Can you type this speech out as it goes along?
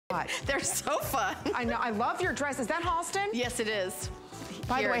They're so fun. I know, I love your dress. Is that Halston? Yes, it is.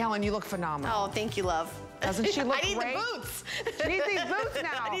 By the way, Helen, you look phenomenal. Oh, thank you, love. Doesn't she look great? I need the boots. She needs these boots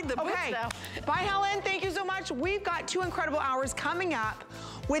now. I need the boots now. Bye, Helen. Thank you so much. We've got 2 incredible hours coming up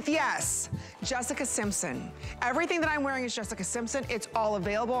with, yes, Jessica Simpson. Everything that I'm wearing is Jessica Simpson. It's all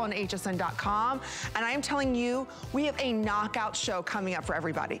available on hsn.com. And I am telling you, we have a knockout show coming up for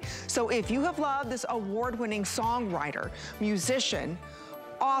everybody. So if you have loved this award-winning songwriter, musician,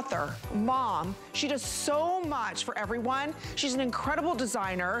 author, mom. She does so much for everyone. She's an incredible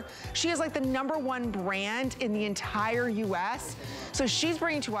designer. She is like the #1 brand in the entire US. So she's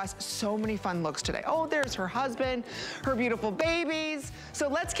bringing to us so many fun looks today. Oh, there's her husband, her beautiful babies. So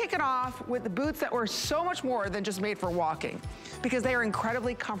let's kick it off with the boots that were so much more than just made for walking, because they are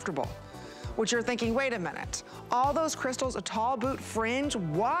incredibly comfortable. Which you're thinking, wait a minute, all those crystals, a tall boot fringe,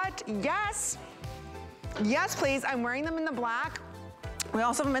 what? Yes. Yes, please. I'm wearing them in the black. We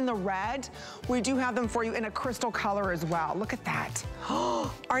also have them in the red. We do have them for you in a crystal color as well. Look at that.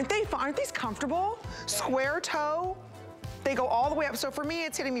 Aren't they fun? Aren't these comfortable? Square toe. They go all the way up. So for me,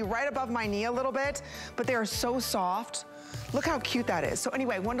 it's hitting me right above my knee a little bit, but they are so soft. Look how cute that is. So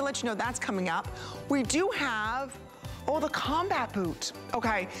anyway, wanted to let you know that's coming up. We do have, oh, the combat boot.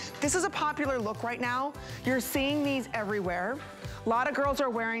 Okay, this is a popular look right now. You're seeing these everywhere. A lot of girls are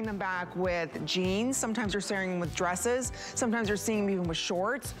wearing them back with jeans. Sometimes you're seeing them with dresses. Sometimes you're seeing them even with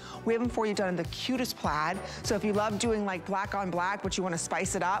shorts. We have them for you done in the cutest plaid. So if you love doing like black on black, but you want to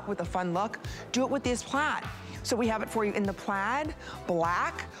spice it up with a fun look, do it with this plaid. So we have it for you in the plaid,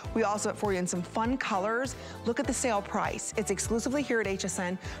 black. We also have it for you in some fun colors. Look at the sale price. It's exclusively here at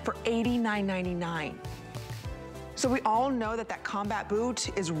HSN for $89.99. So we all know that that combat boot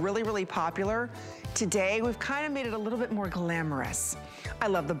is really, really popular. Today, we've kind of made it a little bit more glamorous. I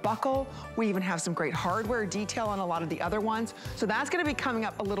love the buckle. We even have some great hardware detail on a lot of the other ones. So that's gonna be coming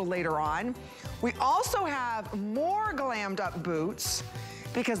up a little later on. We also have more glammed up boots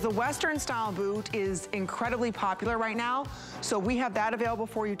because the Western style boot is incredibly popular right now. So we have that available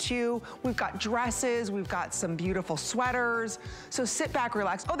for you too. We've got dresses, we've got some beautiful sweaters. So sit back,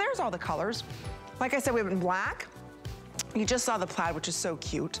 relax. Oh, there's all the colors. Like I said, we have it in black. You just saw the plaid, which is so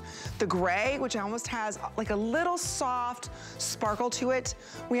cute. The gray, which almost has like a little soft sparkle to it.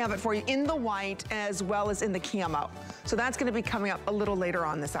 We have it for you in the white as well as in the camo. So that's gonna be coming up a little later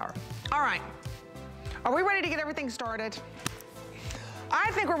on this hour. All right, are we ready to get everything started?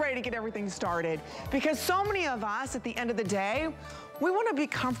 I think we're ready to get everything started because so many of us at the end of the day, we wanna be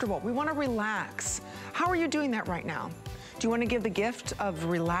comfortable, we wanna relax. How are you doing that right now? Do you wanna give the gift of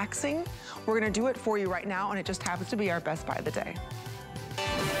relaxing? We're gonna do it for you right now, and it just happens to be our best buy of the day.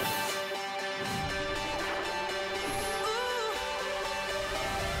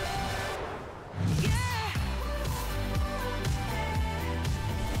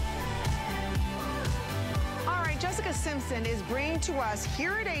 All right, Jessica Simpson is bringing to us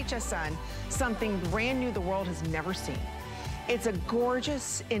here at HSN something brand new the world has never seen. It's a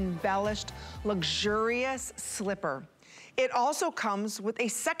gorgeous, embellished, luxurious slipper. It also comes with a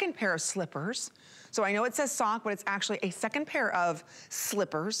second pair of slippers. So I know it says sock, but it's actually a second pair of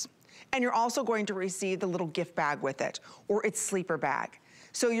slippers. And you're also going to receive the little gift bag with it, or its sleeper bag.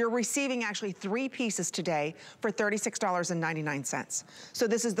 So you're receiving actually 3 pieces today for $36.99. So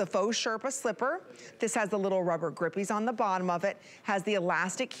this is the faux Sherpa slipper. This has the little rubber grippies on the bottom of it, has the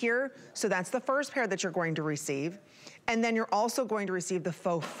elastic here. So that's the first pair that you're going to receive. And then you're also going to receive the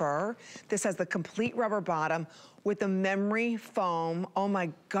faux fur. This has the complete rubber bottom with the memory foam. Oh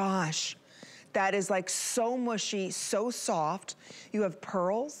my gosh. That is like so mushy, so soft. You have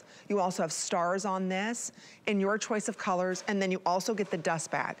pearls. You also have stars on this in your choice of colors. And then you also get the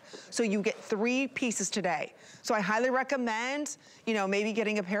dust bag. So you get 3 pieces today. So I highly recommend, you know, maybe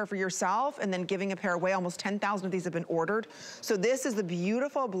getting a pair for yourself and then giving a pair away. Almost 10,000 of these have been ordered. So this is the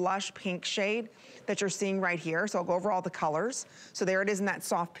beautiful blush pink shade that you're seeing right here. So I'll go over all the colors. So there it is in that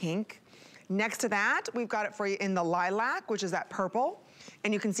soft pink. Next to that, we've got it for you in the lilac, which is that purple.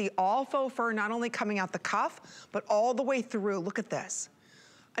 And you can see all faux fur not only coming out the cuff, but all the way through. Look at this.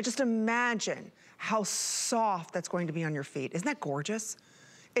 I just imagine how soft that's going to be on your feet. Isn't that gorgeous?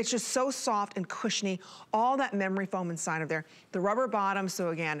 It's just so soft and cushiony, all that memory foam inside of there. The rubber bottom, so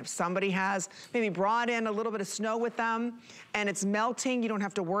again, if somebody has maybe brought in a little bit of snow with them and it's melting, you don't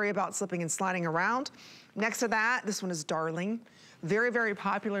have to worry about slipping and sliding around. Next to that, this one is darling. Very, very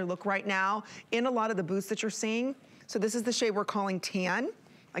popular look right now in a lot of the boots that you're seeing. So this is the shade we're calling tan.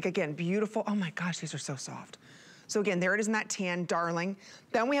 Like again, beautiful. Oh my gosh, these are so soft. So again, there it is in that tan, darling.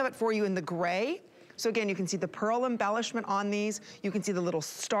 Then we have it for you in the gray. So again, you can see the pearl embellishment on these. You can see the little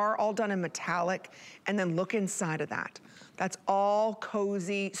star all done in metallic. And then look inside of that. That's all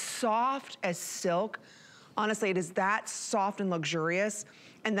cozy, soft as silk. Honestly, it is that soft and luxurious.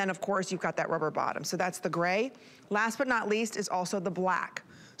 And then of course you've got that rubber bottom. So that's the gray. Last but not least is also the black.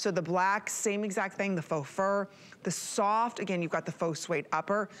 So the black, same exact thing, the faux fur. The soft, again, you've got the faux suede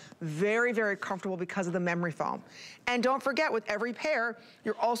upper. Very, very comfortable because of the memory foam. And don't forget, with every pair,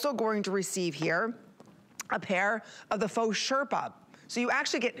 you're also going to receive here a pair of the faux Sherpa. So you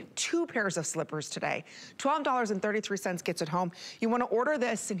actually get 2 pairs of slippers today. $12.33 gets it home. You wanna order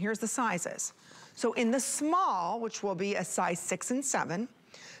this, and here's the sizes. So in the small, which will be a size 6 and 7,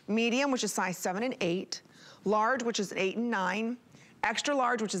 medium, which is size 7 and 8, large, which is 8 and 9, extra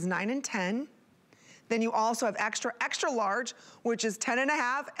large, which is 9 and 10. Then you also have extra, extra large, which is 10 and a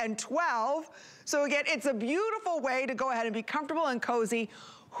half and 12. So again, it's a beautiful way to go ahead and be comfortable and cozy.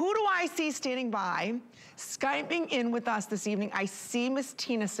 Who do I see standing by, Skyping in with us this evening? I see Miss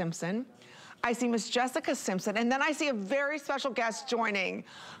Tina Simpson. I see Miss Jessica Simpson, and then I see a very special guest joining.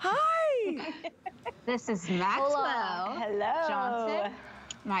 Hi. This is Maxwell. Hello. Johnson,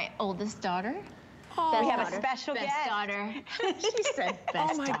 my oldest daughter. Oh, we have a special best guest. daughter. She said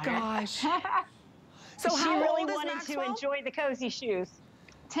best oh my daughter. gosh. So she how really old is wanted Maxwell? to enjoy the cozy shoes.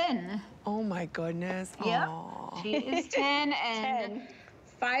 10. Oh my goodness. Yep. Aw. She is 10 and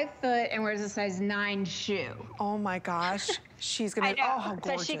 5 foot and wears a size 9 shoe. Oh my gosh. She's gonna, I know. oh how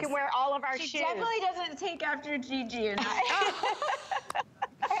gorgeous. So she can wear all of our She shoes. definitely doesn't take after Gigi and I.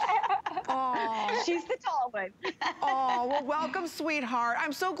 Oh. She's the tall one. Oh, well, welcome, sweetheart.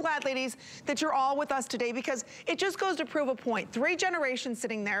 I'm so glad, ladies, that you're all with us today because it just goes to prove a point. 3 generations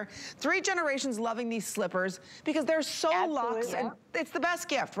sitting there, 3 generations loving these slippers because they're so luxe and it's the best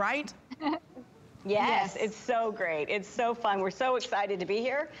gift, right? Yes, it's so great. It's so fun. We're so excited to be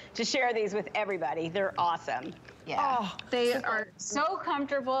here to share these with everybody. They're awesome. Yeah, Oh, they are so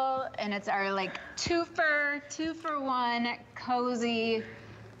comfortable and it's our like 2 for 1, cozy,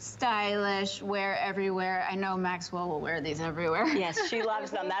 stylish, wear everywhere. I know Maxwell will wear these everywhere. Yes, she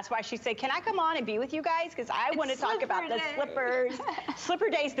loves them. That's why she said, can I come on and be with you guys? Because I want to talk about the slippers. Slipper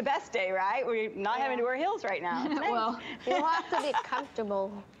day's the best day, right? We're not having to wear heels right now. Well, You have to be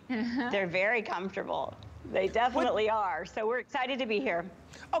comfortable. They're very comfortable. They definitely are. So we're excited to be here.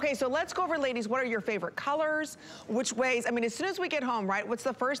 Okay, so let's go over, ladies, what are your favorite colors? Which ways? I mean, as soon as we get home, right, what's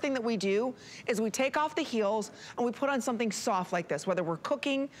the first thing that we do is we take off the heels and we put on something soft like this, whether we're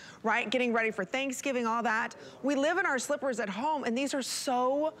cooking, right, getting ready for Thanksgiving, all that. We live in our slippers at home, and these are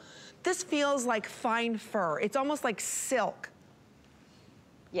so, this feels like fine fur. It's almost like silk.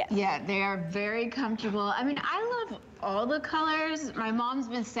 Yes. yeah, they are very comfortable. I mean, I love all the colors. My mom's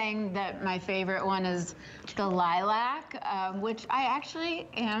been saying that my favorite one is the lilac, which I actually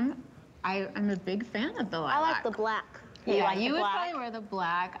am. I'm a big fan of the lilac. I like the black. Yeah, like the you would black? probably wear the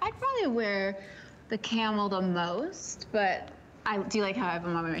black. I'd probably wear the camel the most, but do you like how I have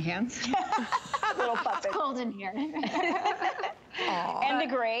them on my hands? Little puppet. It's cold in here. And the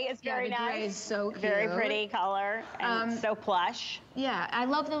gray is very the nice. gray is so cute. Very pretty color and so plush. Yeah, I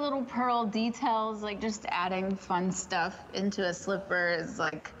love the little pearl details, like just adding fun stuff into a slipper is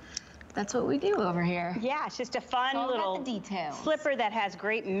like, that's what we do over here. Yeah, it's just a fun all about little the details. slipper that has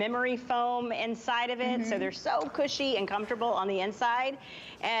great memory foam inside of it. So they're so cushy and comfortable on the inside.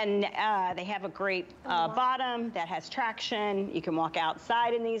 And they have a great bottom that has traction. You can walk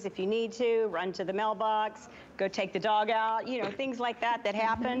outside in these if you need to, run to the mailbox, go take the dog out, you know, things like that that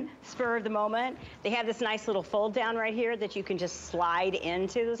happen, spur of the moment. They have this nice little fold down right here that you can just slide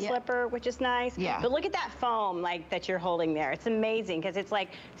into the slipper, which is nice. Yeah. But look at that foam like that you're holding there. It's amazing because it's like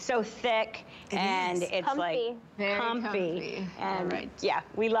so thick and it's Comfy. like Very comfy. comfy. And All right. yeah,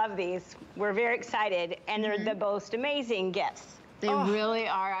 we love these. We're very excited and they're the most amazing gifts. They really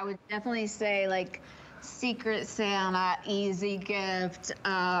are. I would definitely say like Secret Santa, easy gift.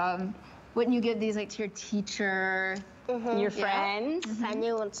 Wouldn't you give these like to your teacher? Your friends. If I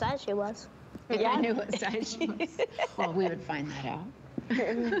knew what size she was. If I knew what size she was. Well, we would find that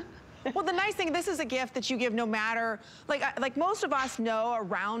out. Well, the nice thing, this is a gift that you give no matter, like most of us know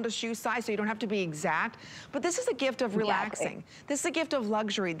around a shoe size, so you don't have to be exact, but this is a gift of relaxing. This is a gift of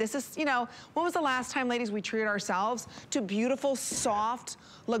luxury. This is, you know, when was the last time, ladies, we treated ourselves to beautiful, soft,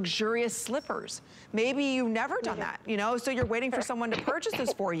 luxurious slippers? Maybe you've never done that, you know, so you're waiting for someone to purchase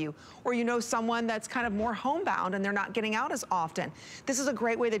this for you, or you know someone that's kind of more homebound and they're not getting out as often. This is a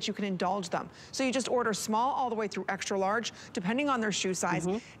great way that you can indulge them. So you just order small all the way through extra large, depending on their shoe size,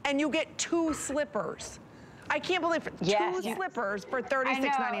 and you get 2 slippers. I can't believe it. 2 slippers for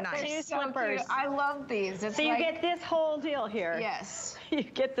 $36.99. 2 slippers. I love these. It's So you get this whole deal here. Yes. You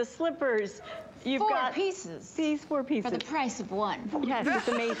get the slippers You've Four got pieces. These 4 pieces. For the price of one. Yes, it's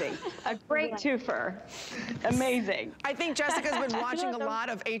amazing. A great twofer. Amazing. I think Jessica's been watching a lot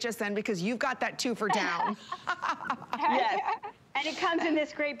of HSN because you've got that twofer down. Yes. And it comes in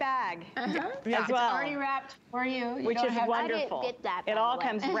this great bag as well. It's already wrapped for you. Which is wonderful. I didn't get that, It by all the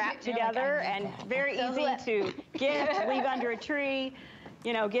way. comes wrapped together and very easy to gift, leave under a tree.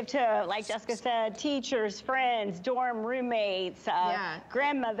 You know, give to, like Jessica said, teachers, friends, dorm roommates,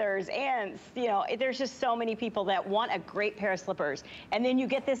 grandmothers, aunts. You know, there's just so many people that want a great pair of slippers. And then you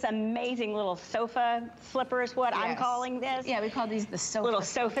get this amazing little sofa slipper is what I'm calling this. Yeah, we call these the sofa. Little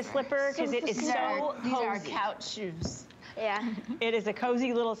sofa slipper because it is so cozy. These are couch shoes. Yeah. It is a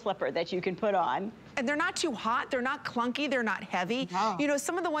cozy little slipper that you can put on. And they're not too hot, they're not clunky, they're not heavy. No. You know,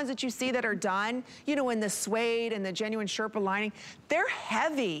 some of the ones that you see that are done, you know, in the suede and the genuine Sherpa lining, they're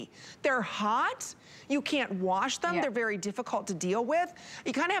heavy. They're hot. You can't wash them. Yeah. They're very difficult to deal with.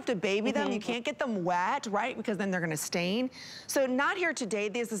 You kind of have to baby them. You can't get them wet, right? Because then they're gonna stain. So not here today.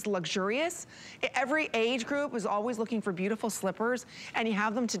 This is luxurious. Every age group is always looking for beautiful slippers, and you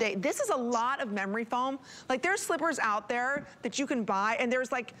have them today. This is a lot of memory foam. Like there's slippers out there that you can buy, and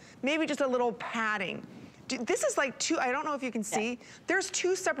there's like maybe just a little padding. This is like I don't know if you can see, there's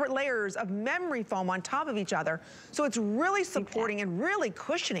 2 separate layers of memory foam on top of each other. So it's really supporting and really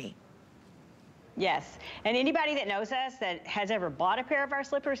cushiony. Yes, and anybody that knows us that has ever bought a pair of our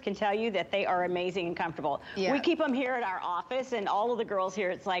slippers can tell you that they are amazing and comfortable. Yeah. We keep them here at our office, and all of the girls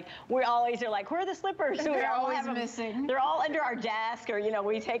here, it's like, we always are like, where are the slippers? So They're all always have 'em- missing. They're all under our desk, or, you know,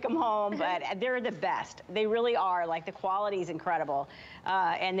 we take them home, but they're the best. They really are. Like, the quality is incredible.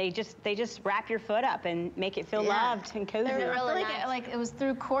 And they just wrap your foot up and make it feel loved and cozy. They're really I feel nice. like it was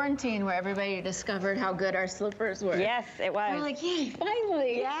through quarantine where everybody discovered how good our slippers were. Yes, it was. We're like, yay,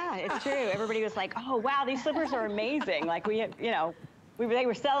 finally. Yeah, it's true. Everybody was like, oh, wow, these slippers are amazing. Like, you know, they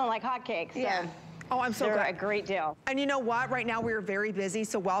were selling like hotcakes. So Yeah. Oh, I'm so they're glad. a great deal. And you know what? Right now we are very busy,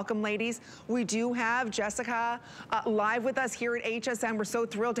 so welcome, ladies. We do have Jessica live with us here at HSN. We're so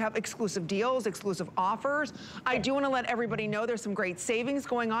thrilled to have exclusive deals, exclusive offers. I do want to let everybody know there's some great savings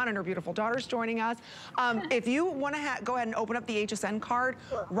going on, and her beautiful daughter's joining us. If you want to go ahead and open up the HSN card,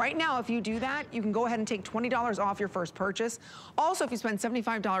 right now, if you do that, you can go ahead and take $20 off your first purchase. Also, if you spend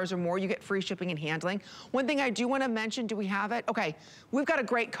 $75 or more, you get free shipping and handling. One thing I do want to mention, do we have it? Okay, we've got a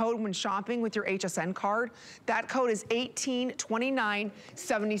great code when shopping with your HSN card. That code is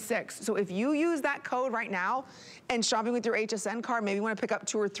 182976. So if you use that code right now and shopping with your HSN card, maybe you want to pick up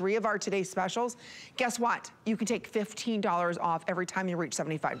 2 or 3 of our today's specials, guess what? You can take $15 off every time you reach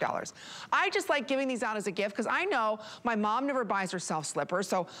 $75. I just like giving these out as a gift because I know my mom never buys herself slippers,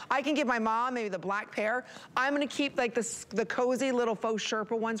 so I can give my mom maybe the black pair. I'm going to keep like the cozy little faux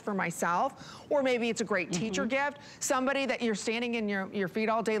Sherpa ones for myself, or maybe it's a great teacher gift. Somebody that you're standing in your feet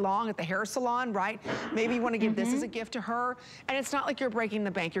all day long at the hair salon, right? Maybe you want to give this as a gift to her, and it's not like you're breaking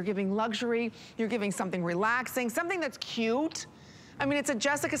the bank. You're giving luxury, you're giving something relaxing, something that's cute. I mean, it's a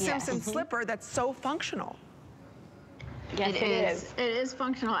Jessica Simpson slipper that's so functional. Yes, it is. It is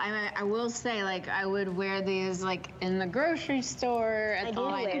functional. I will say, like, I would wear these, like, in the grocery store. I do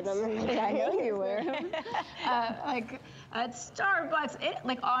wear them. I know you wear them. Like, at Starbucks.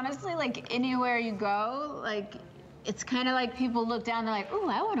 Like, honestly, like, anywhere you go, like, it's kind of like people look down, they're like, ooh,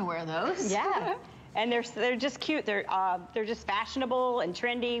 I want to wear those. Yeah. And they're just cute. They're just fashionable and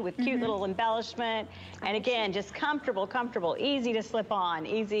trendy with cute little embellishment. And again, just comfortable, easy to slip on,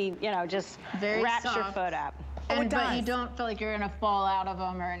 easy, you know, just Very wraps your soft. foot up. But you don't feel like you're gonna fall out of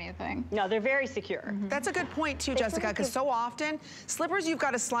them or anything. No, they're very secure. That's a good point too, Jessica, because so often slippers you've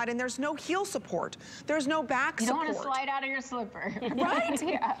got to slide in. There's no heel support. There's no back You don't support. want to slide out of your slipper. Right?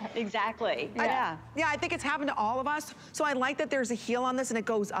 Yeah. Exactly. Yeah, I think it's happened to all of us. So I like that there's a heel on this and it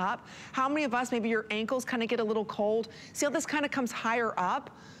goes up. How many of us, maybe your ankles kind of get a little cold? See how this kind of comes higher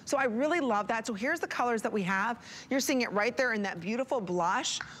up? So I really love that. So here's the colors that we have. You're seeing it right there in that beautiful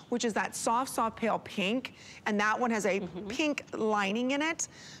blush, which is that soft pale pink. And that one has a pink lining in it.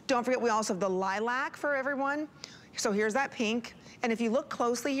 Don't forget, we also have the lilac for everyone. So here's that pink. And if you look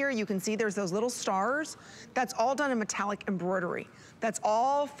closely here, you can see there's those little stars. That's all done in metallic embroidery. That's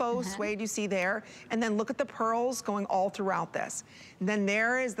all faux suede you see there. And then look at the pearls going all throughout this. And then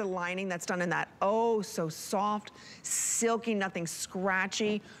there is the lining that's done in that, oh, so soft, silky, nothing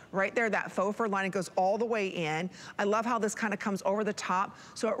scratchy. Right there, that faux fur lining goes all the way in. I love how this kind of comes over the top,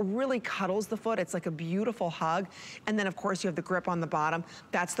 so it really cuddles the foot. It's like a beautiful hug. And then, of course, you have the grip on the bottom.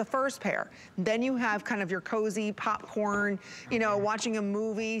 That's the first pair. Then you have kind of your cozy popcorn, you know, watching a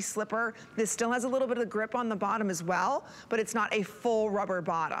movie slipper. This still has a little bit of grip on the bottom as well, but it's not a full rubber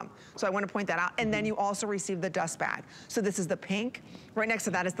bottom. So I want to point that out. And then you also receive the dust bag. So this is the pink. Right next to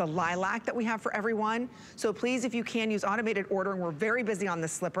that is the lilac that we have for everyone. So please, if you can, use automated ordering. We're very busy on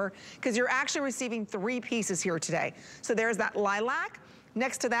this slipper because you're actually receiving 3 pieces here today. So there's that lilac.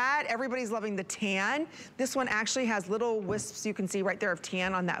 Next to that, everybody's loving the tan. This one actually has little wisps you can see right there of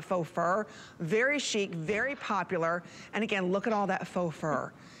tan on that faux fur. Very chic, very popular. And again, look at all that faux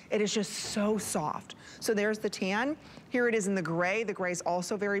fur. It is just so soft. So there's the tan. Here it is in the gray. The gray is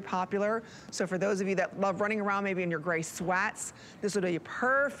also very popular. So for those of you that love running around maybe in your gray sweats, this would be a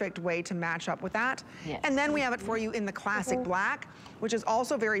perfect way to match up with that. Yes. And then we have it for you in the classic black, which is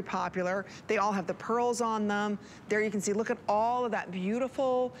also very popular. They all have the pearls on them. There you can see, look at all of that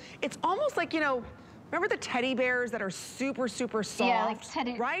beautiful, it's almost like, you know, remember the teddy bears that are super, super soft? Yeah, like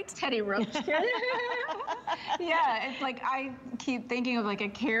teddy, right? Teddy roast. Yeah, it's like I keep thinking of like a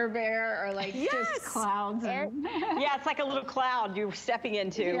Care Bear or like just clouds. And yeah, it's like a little cloud you're stepping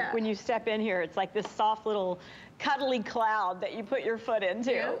into when you step in here. It's like this soft little cuddly cloud that you put your foot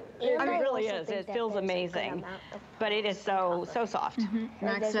into. Yeah. It really is. It feels amazing. But it is so soft.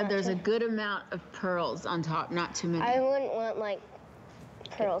 Max said there's a good amount of pearls on top, not too many. I wouldn't want like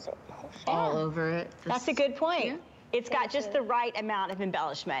pearls all over it. That's a good point. Yeah. It's got just the right amount of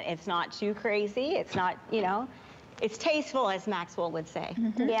embellishment. It's not too crazy. It's not, you know, it's tasteful, as Maxwell would say.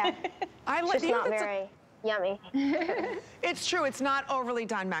 Yeah. It's just not very yummy. It's true. It's not overly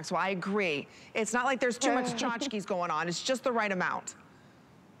done, Maxwell. I agree. It's not like there's too much tchotchkes going on. It's just the right amount.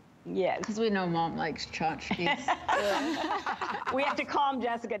 Yes. Because we know Mom likes tchotchkes. We have to calm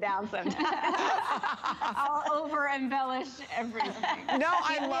Jessica down sometimes. I'll over-embellish everything. No,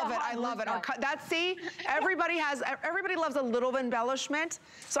 I love it. I love it. See, everybody loves a little embellishment.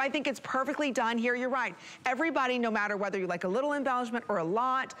 So I think it's perfectly done here. You're right. Everybody, no matter whether you like a little embellishment or a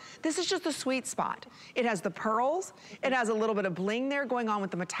lot, this is just a sweet spot. It has the pearls. It has a little bit of bling there going on with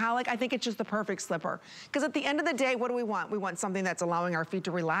the metallic. I think it's just the perfect slipper. Because at the end of the day, what do we want? We want something that's allowing our feet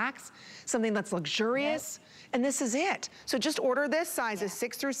to relax, something that's luxurious, and this is it. So just order this. Sizes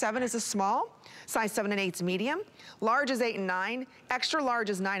 6 through 7 is a small, size 7 and 8 is medium, large is 8 and 9, extra large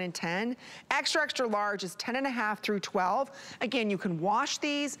is 9 and 10, extra large is 10.5 through 12. Again, you can wash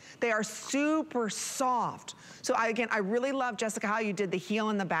these. They are super soft. So again, I really love, Jessica, how you did the heel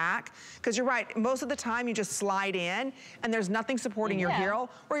in the back, because you're right, most of the time you just slide in and there's nothing supporting your heel,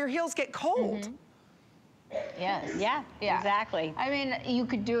 or your heels get cold. Yes. Yeah, exactly. I mean, you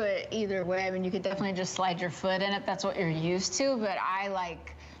could do it either way. I mean, you could definitely just slide your foot in it. That's what you're used to, but I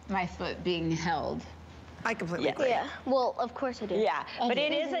like my foot being held. I completely agree. Yeah, well, of course I do. Yeah, but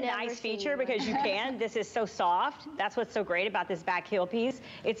it is a nice feature because you can. This is so soft. That's what's so great about this back heel piece.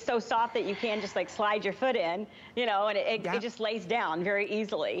 It's so soft that you can just like slide your foot in, you know, and it just lays down very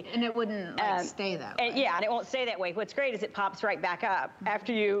easily. And it wouldn't like stay that way. And, yeah, and it won't stay that way. What's great is it pops right back up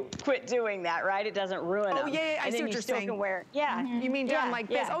after you quit doing that, right? It doesn't ruin them. Oh, yeah, I see what you're saying. Can wear, You mean doing like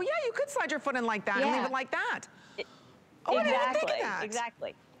this? Oh, yeah, you could slide your foot in like that and leave it like that. Oh, I didn't even think of that.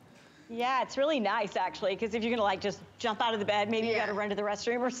 Exactly. Yeah, it's really nice actually, because if you're gonna like just jump out of the bed, maybe you gotta run to the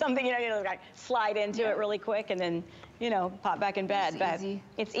restroom or something, you know, like slide into it really quick and then, you know, pop back in bed.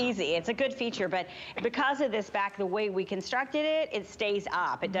 It's easy. It's a good feature, but because of this back, the way we constructed it, it stays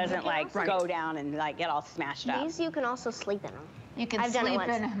up. It doesn't like go down and like get all smashed up. These you can also sleep in them. You can sleep in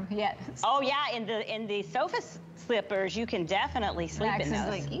them, yes. Oh yeah, in the sofa slippers, you can definitely sleep in those.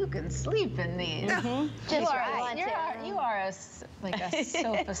 Max is like, you can sleep in these. You are a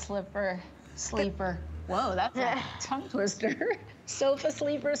sofa sleeper. Whoa, that's a tongue twister. Sofa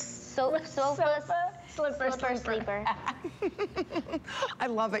sleeper. Sofa sleeper. I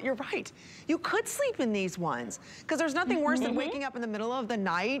love it. You're right. You could sleep in these ones because there's nothing worse than waking up in the middle of the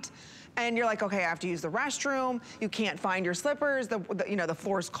night and you're like, okay, I have to use the restroom. You can't find your slippers. You know, the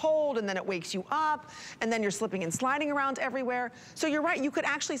floor's cold and then it wakes you up and then you're slipping and sliding around everywhere. So you're right. You could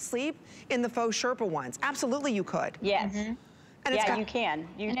actually sleep in the faux Sherpa ones. Absolutely, you could. Yes. And yeah, you can.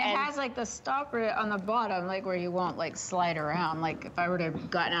 And it has like the stopper on the bottom, like where you won't like slide around. Like if I were to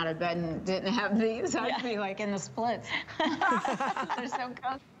have gotten out of bed and didn't have these, I'd be like in the splits. They're so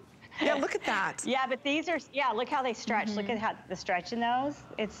comfortable. Yeah, look at that. Yeah, but these are, look how they stretch. Look at how the stretch in those.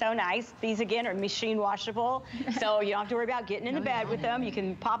 It's so nice. These, again, are machine washable, so you don't have to worry about getting in the bed with them. You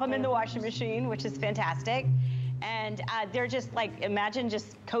can pop them in the washing machine, which is fantastic. And they're just like, imagine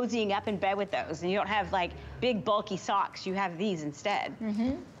just cozying up in bed with those. And you don't have like big bulky socks. You have these instead.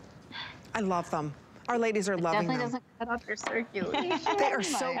 I love them. Our ladies are loving them. Definitely doesn't cut off your circulation. They are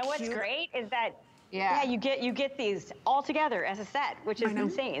so cute. And what's great is that Yeah, you get these all together as a set, which is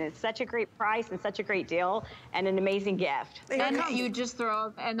insane. It's such a great price and such a great deal and an amazing gift. And you just throw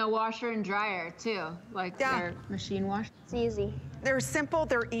them in the washer and dryer too, like their machine wash. It's easy. They're simple,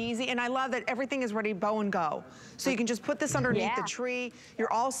 they're easy, and I love that everything is ready bow and go. So you can just put this underneath the tree,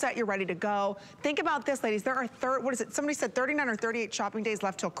 you're all set, you're ready to go. Think about this, ladies, there are what is it, somebody said 39 or 38 shopping days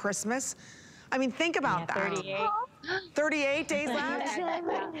left till Christmas. I mean, think about that. 38. 38 days left?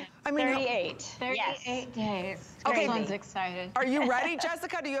 I mean, 38. 38 days. Okay. Everyone's excited. Are you ready,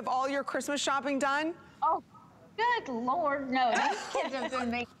 Jessica? Do you have all your Christmas shopping done? Oh, good Lord, no. These kids have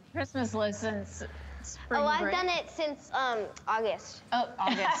been making Christmas lists since spring I've break. done it since August. Oh,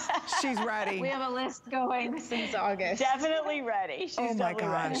 August. She's ready. We have a list going since August. Definitely ready. She's Oh my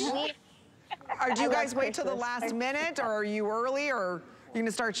definitely gosh. ready. Do you guys wait till the last minute, or are you early, or are you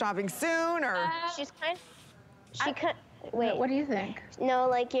gonna start shopping soon, or? Wait. What do you think? No,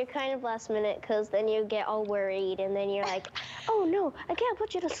 like you're kind of last minute because then you get all worried and then you're like, oh no, I can't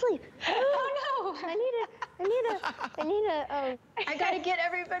put you to sleep. Oh no! I gotta get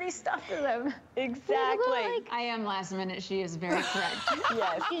everybody's stuff to them. Exactly. I am last minute. She is very correct.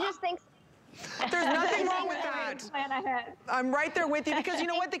 Yes. She just thinks. There's nothing wrong with that. Plan ahead. I'm right there with you because you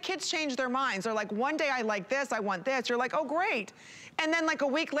know what? The kids change their minds. They're like, one day I like this, I want this. You're like, oh, great. And then like a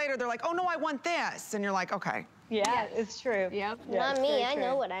week later, they're like, oh no, I want this. And you're like, okay. Yeah, it's true. Yep. Not me, I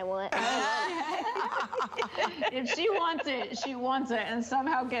know what I want. If she wants it, she wants it and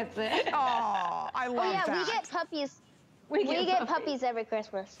somehow gets it. Oh, I love Oh yeah, that. we get puppies. We get puppies every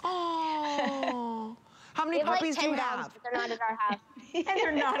Christmas. Oh. How many We have puppies like do 10 you dogs, have? but they're not at our house. And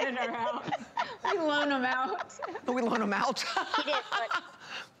they're not in our house. We loan them out. We loan them out. He didn't, but,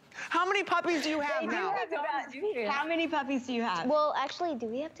 How many puppies do you have now? How many puppies do you have? well, actually, do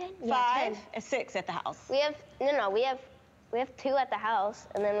we have 10? Yeah, 5, 10. 6 at the house. We have, no, we have 2 at the house,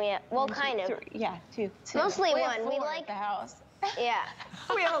 and then we have, well, kind of. 3, yeah, 2. Mostly We have one. We 4 like, at the house. yeah,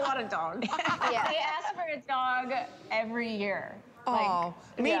 We have a lot of dogs. yeah. They ask for a dog every year. Oh,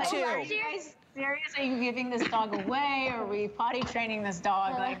 me Like, too. Are you guys serious? Are you giving this dog away? Or are we potty training this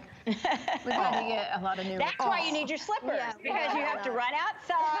dog? Like, we got to get a lot of new. That's why you need your slippers, Yeah, because you have to run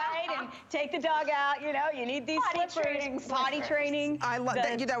outside and take the dog out. You know, you need these slippers. Potty training. I love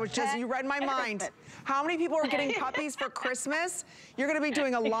that. That was just, you read my mind. How many people are getting puppies for Christmas? You're gonna be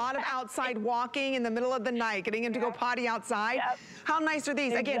doing a lot of outside walking in the middle of the night, getting them to go potty outside. Yep. How nice are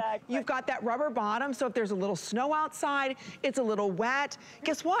these? Again, you've got that rubber bottom, so if there's a little snow outside, it's a little wet,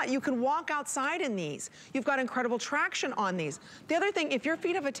 guess what? You can walk outside in these. You've got incredible traction on these. The other thing, if your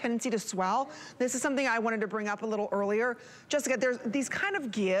feet have a tendency to swell, this is something I wanted to bring up a little earlier. Jessica, there's these kind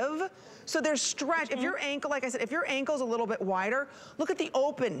of give, so there's stretch. If your ankle, like I said, if your ankle's a little bit wider, look at the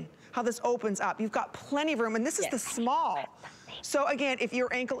open, how this opens up. You've got plenty of room, and this is the small. So again, if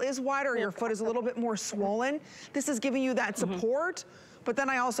your ankle is wider or your foot is a little bit more swollen, this is giving you that support. But then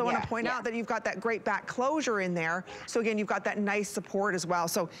I also want to point out that you've got that great back closure in there. So again, you've got that nice support as well.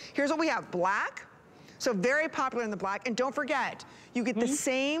 So here's what we have, black. So very popular in the black. And don't forget, you get the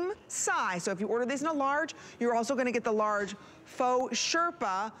same size. So if you order these in a large, you're also gonna get the large faux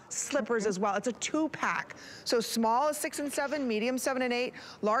Sherpa slippers as well. It's a 2-pack. So small is 6 and 7, medium 7 and 8,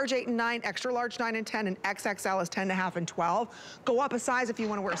 large 8 and 9, extra large 9 and 10, and XXL is 10 and a half and 12. Go up a size if you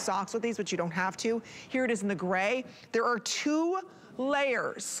wanna wear socks with these, but you don't have to. Here it is in the gray. There are 2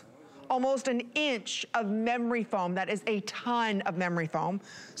 layers, almost an inch of memory foam. That is a ton of memory foam.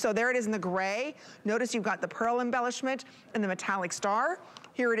 So there it is in the gray. Notice you've got the pearl embellishment and the metallic star.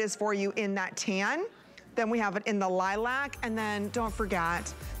 Here it is for you in that tan. Then we have it in the lilac, and then don't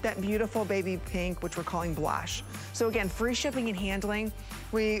forget that beautiful baby pink, which we're calling blush. So again, free shipping and handling.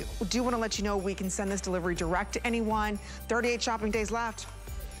 We do want to let you know we can send this delivery direct to anyone. 38 shopping days left.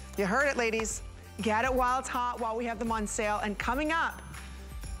 You heard it, ladies. Get it while it's hot, while we have them on sale. And coming up,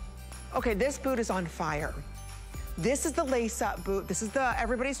 okay, this boot is on fire. This is the lace-up boot. This is the,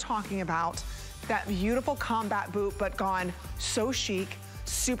 everybody's talking about, that beautiful combat boot, but gone so chic,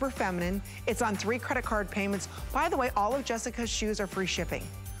 super feminine. It's on 3 credit card payments. By the way, all of Jessica's shoes are free shipping.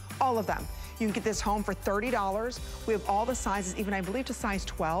 All of them. You can get this home for $30. We have all the sizes, even I believe to size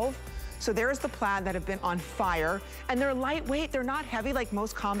 12. So there's the plaid that have been on fire, and they're lightweight, they're not heavy like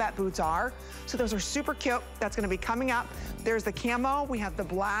most combat boots are. So those are super cute. That's gonna be coming up. There's the camo, we have the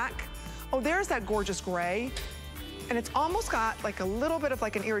black. Oh, there's that gorgeous gray. And it's almost got like a little bit of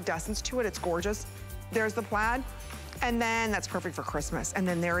like an iridescence to it. It's gorgeous. There's the plaid. And then that's perfect for Christmas. And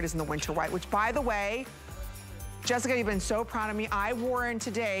then there it is in the winter white, which by the way, Jessica, you've been so proud of me. I wore in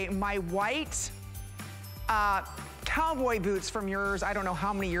today my white cowboy boots from yours, I don't know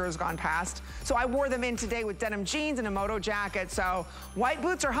how many years gone past. So I wore them in today with denim jeans and a moto jacket. So white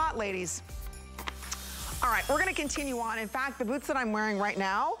boots are hot, ladies. All right, we're gonna continue on. In fact, the boots that I'm wearing right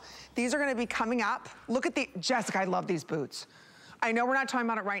now, these are gonna be coming up. Look at Jessica, I love these boots. I know we're not talking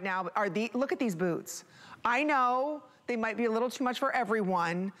about it right now, but look at these boots. I know they might be a little too much for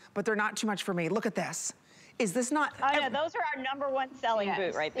everyone, but they're not too much for me. Look at this. Is this not? Oh yeah, those are our #1 selling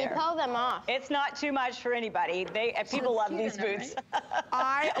boot right there. You pull them off. It's not too much for anybody. People love these boots. Right?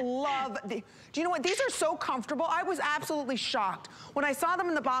 I love do you know what? These are so comfortable. I was absolutely shocked. When I saw them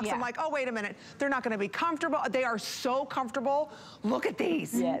in the box, I'm like, oh, wait a minute. They're not gonna be comfortable. They are so comfortable. Look at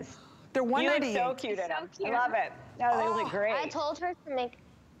these. Yes. They're $198. You look so cute in them. I love it. No, they look great. I told her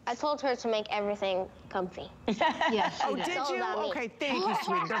to make everything comfy. Yeah. Oh, did you? Okay, thank you,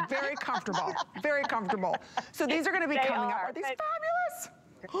 sweetie. They're very comfortable. Very comfortable. So these are going to be coming up. Are these fabulous?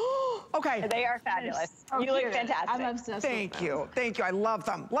 Okay. They are fabulous. You look fantastic. I'm obsessed Thank you. Thank you. I love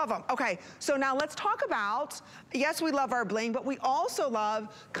them. Love them. Okay, so now let's talk about, yes, we love our bling, but we also love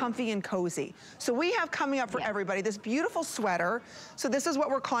comfy and cozy. So we have coming up for everybody this beautiful sweater. So this is what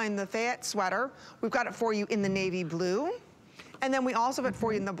we're calling the Fayette sweater. We've got it for you in the navy blue. And then we also have it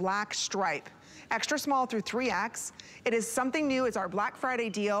for you in the black stripe. Extra small through 3X. It is something new. It's our Black Friday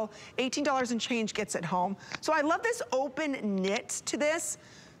deal. $18 and change gets it home. So I love this open knit to this.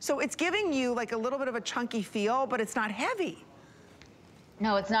 So it's giving you like a little bit of a chunky feel, but it's not heavy.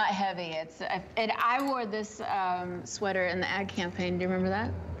 No, it's not heavy. I wore this sweater in the ad campaign. Do you remember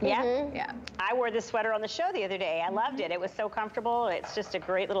that? Yeah. Yeah. I wore this sweater on the show the other day. I loved it. It was so comfortable. It's just a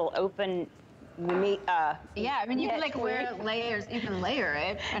great little open yeah, I mean, you can like wear layers, you can layer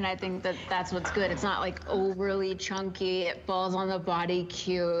it, and I think that's what's good. It's not like overly chunky, it falls on the body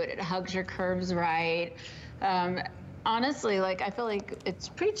cute, it hugs your curves right. Honestly, like, I feel like it's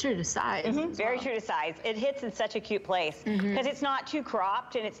pretty true to size. Very true to size. It hits in such a cute place because it's not too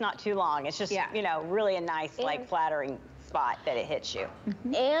cropped and it's not too long. It's just, you know, really a nice, like, flattering spot that it hits you.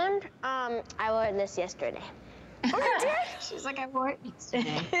 And I wore this yesterday. Oh, you did? She's like, I wore it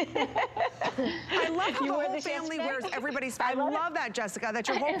yesterday. I love how the whole family wears everybody's fashion. I love that, Jessica, that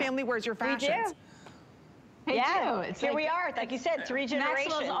your whole family wears your fashions. We do. Yeah, It's here like, we are. Like you said, 3 generations.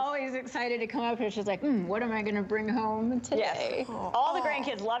 Maxwell's always excited to come up here. She's like, what am I going to bring home today? Yes. All the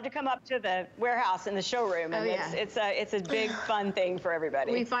grandkids love to come up to the warehouse in the showroom, and it's a big fun thing for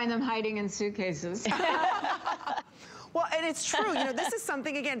everybody. We find them hiding in suitcases. Well, and it's true, you know, this is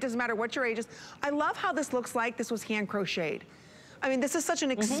something, again, it doesn't matter what your age is. I love how this looks like this was hand crocheted. I mean, this is such an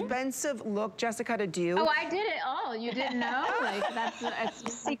expensive look, Jessica, to do. Oh, I did it all. You didn't know? Like, that's a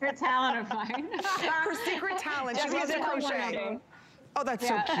secret talent of mine. Her secret talent, she loves to crochet. Oh, that's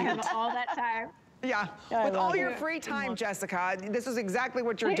so cute. I have all that time. Yeah, with all your free time, Jessica, this is exactly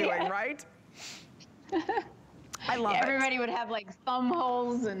what you're doing, right? I love it. Everybody would have, like, thumb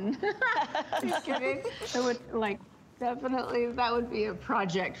holes and... Just kidding. It would, like... Definitely, that would be a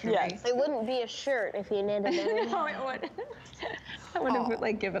project for me. It wouldn't be a shirt if you knitted it. No, it wouldn't. I would have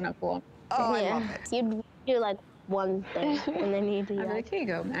like given up one. Oh, I love it. You'd do like one thing, and then you'd do I'm like, here you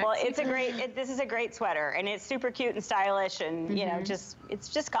go, Max. Well, this is a great sweater, and it's super cute and stylish, and you know, it's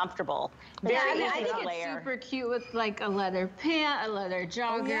just comfortable. Very easy I think to layer. It's super cute with like a leather pant, a leather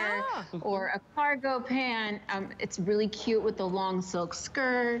jogger, or a cargo pant. It's really cute with the long silk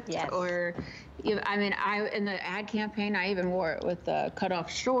skirt, or. I mean, in the ad campaign, I even wore it with the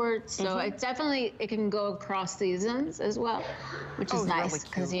cut-off shorts. So it's definitely, it can go across seasons as well, which is nice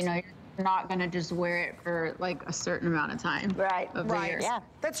because, you know, you're not going to just wear it for like a certain amount of time. Right. Yeah.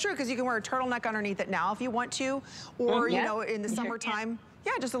 That's true because you can wear a turtleneck underneath it now if you want to, or, you know, in the summertime,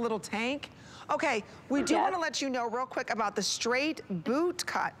 just a little tank. Okay, we do want to let you know real quick about the straight boot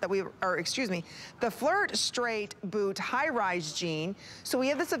cut that the Flirt straight boot high-rise jean. So we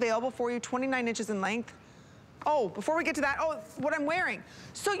have this available for you, 29 inches in length. Oh, before we get to that, what I'm wearing.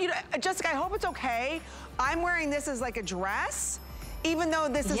 So, you know, Jessica, I hope it's okay. I'm wearing this as like a dress, even though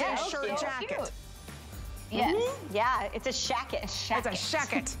this is a shirt jacket. Cute. Yes. Yeah, it's a shacket. It's a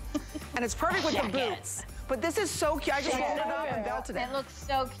shacket. And it's perfect with the boots. But this is so cute. I just rolled it up and belted it. It looks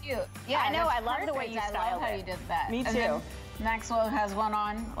so cute. Yeah, I know. I love the way you styled it. I love how you did that. Me too. Maxwell has one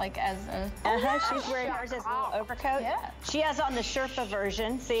on, like, as a... She's wearing hers as a little overcoat. Yeah. She has on the Sherpa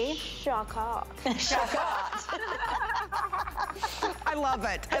version, see? Shock off. Shock off. I love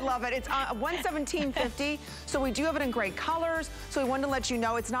it. I love it. It's $117.50, so we do have it in great colors. So we wanted to let you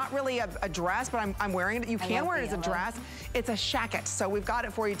know it's not really a dress, but I'm wearing it. You can wear it as a dress. It's a shacket, so we've got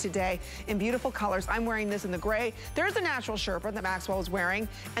it for you today in beautiful colors. I'm wearing this in the gray. There's a natural Sherpa that Maxwell is wearing,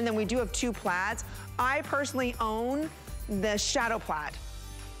 and then we do have 2 plaids. I personally own the shadow plaid.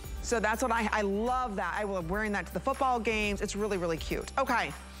 So that's what I love that. I will be wearing that to the football games. It's really, really cute.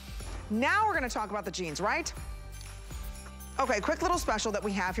 Okay, now we're gonna talk about the jeans, right? Okay, quick little special that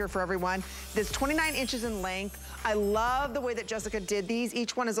we have here for everyone. This 29 inches in length. I love the way that Jessica did these.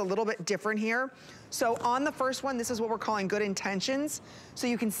 Each one is a little bit different here. So on the first one, this is what we're calling good intentions. So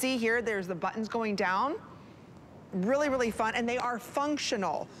you can see here, there's the buttons going down. Really, really fun, and they are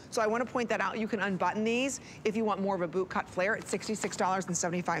functional. So I want to point that out. You can unbutton these if you want more of a boot cut flare. It's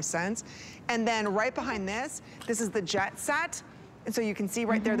 $66.75. And then right behind this is the jet set. And so you can see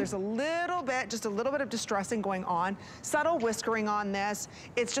right there, there's a little bit, just a little bit of distressing going on. Subtle whiskering on this.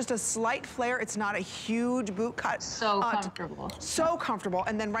 It's just a slight flare. It's not a huge boot cut. So comfortable. So comfortable.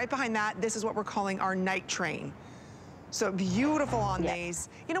 And then right behind that, this is what we're calling our night train. So beautiful on these.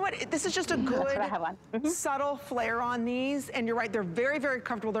 You know what? This is just a good, subtle flare on these. And you're right, they're very, very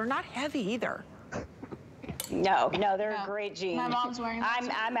comfortable. They're not heavy either. No, they're a great jeans. My mom's wearing that.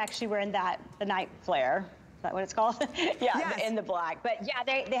 I'm actually wearing the night flare. Is that what it's called? Yes. In the black. But yeah,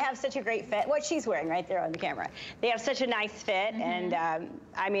 they have such a great fit. What she's wearing right there on the camera. They have such a nice fit. And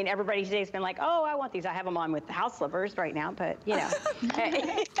I mean, everybody today's been like, oh, I want these. I have them on with house slippers right now, but you know.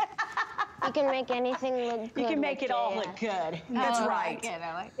 You can make anything look good. You can make it all look good. That's right.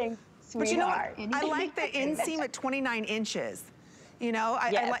 I like it. But you know what? I like the inseam at 29 inches. You know,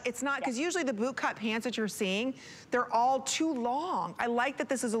 it's not, because usually the boot cut pants that you're seeing, they're all too long. I like that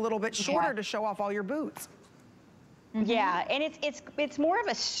this is a little bit shorter to show off all your boots. Yeah, and it's more of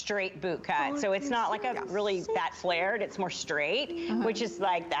a straight boot cut, so it's not like a really that flared. It's more straight, which is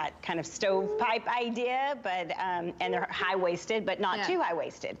like that kind of stovepipe idea. But and they're high waisted, but not too high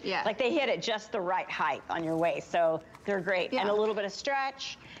waisted. Yeah, like they hit at just the right height on your waist, so they're great. And a little bit of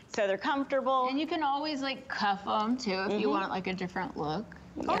stretch, so they're comfortable. And you can always like cuff them too if you want like a different look.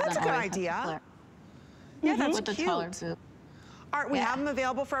 Oh, that's a good idea. Yeah, that's with cute. The taller boot. All right, we have them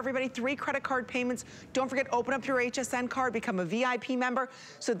available for everybody. 3 credit card payments. Don't forget, open up your HSN card, become a VIP member.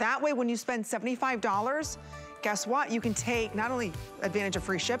 So that way, when you spend $75, guess what? You can take not only advantage of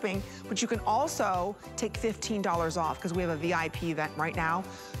free shipping, but you can also take $15 off because we have a VIP event right now.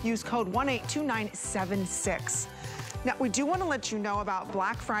 Use code 182976. Now, we do want to let you know about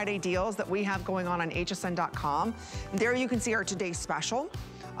Black Friday deals that we have going on hsn.com. There you can see our today's special.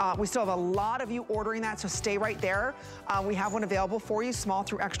 We still have a lot of you ordering that, so stay right there. We have one available for you, small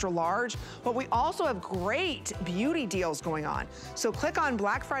through extra large, but we also have great beauty deals going on. So click on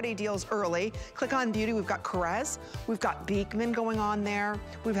Black Friday deals early, click on beauty. We've got Caress, we've got Beekman going on there,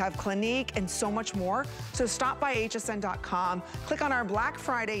 we have Clinique, and so much more. So stop by hsn.com, click on our Black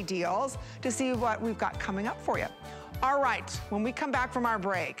Friday deals to see what we've got coming up for you. All right, when we come back from our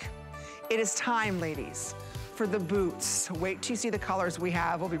break, it is time, ladies, for the boots. Wait till you see the colors we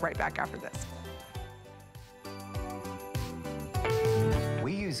have. We'll be right back after this.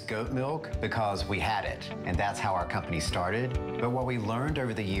 We use goat milk because we had it, and that's how our company started. But what we learned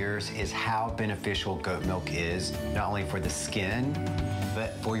over the years is how beneficial goat milk is, not only for the skin,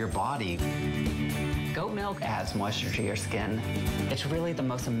 but for your body. Goat milk adds moisture to your skin. It's really the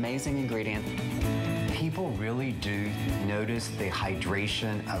most amazing ingredient. People really do notice the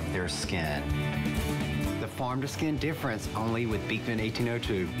hydration of their skin. The farm to skin difference only with Beekman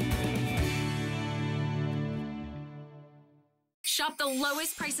 1802. Shop the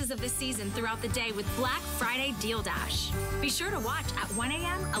lowest prices of the season throughout the day with Black Friday Deal Dash. Be sure to watch at 1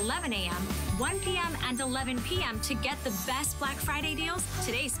 a.m., 11 a.m., 1 p.m., and 11 p.m. to get the best Black Friday deals,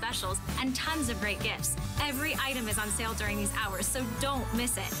 today's specials, and tons of great gifts. Every item is on sale during these hours, so don't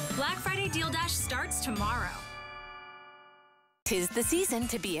miss it. Black Friday Deal Dash starts tomorrow. 'Tis the season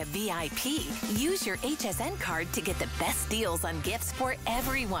to be a VIP. Use your HSN card to get the best deals on gifts for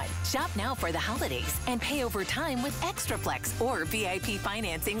everyone. Shop now for the holidays and pay over time with ExtraFlex or VIP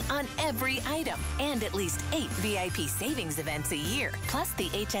financing on every item. And at least 8 VIP savings events a year. Plus, the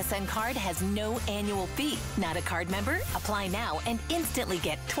HSN card has no annual fee. Not a card member? Apply now and instantly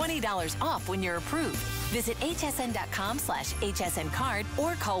get $20 off when you're approved. Visit hsn.com/HSN card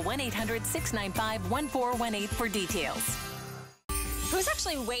or call 1-800-695-1418 for details. Who's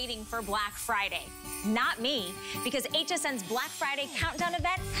actually waiting for Black Friday? Not me, because HSN's Black Friday Countdown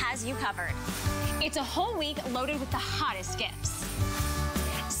event has you covered. It's a whole week loaded with the hottest gifts.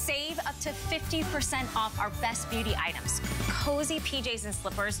 Save up to 50% off our best beauty items, cozy PJs and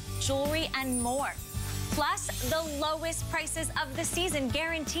slippers, jewelry, and more. Plus, the lowest prices of the season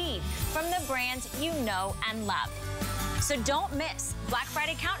guaranteed from the brands you know and love. So don't miss. Black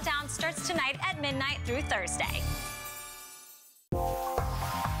Friday Countdown starts tonight at midnight through Thursday.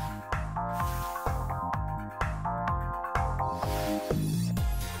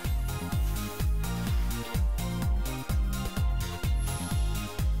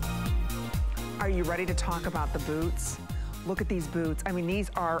 Are you ready to talk about the boots? Look at these boots. I mean, these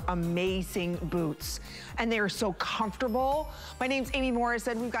are amazing boots. And they are so comfortable. My name's Amy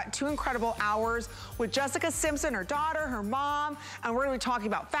Morrison. We've got 2 incredible hours with Jessica Simpson, her daughter, her mom, and we're gonna be talking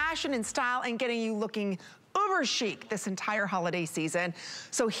about fashion and style and getting you looking uber chic this entire holiday season.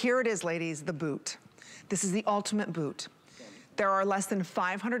 So here it is, ladies, the boot. This is the ultimate boot. There are less than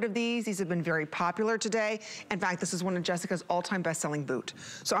 500 of these. These have been very popular today. In fact, this is one of Jessica's all-time best-selling boot.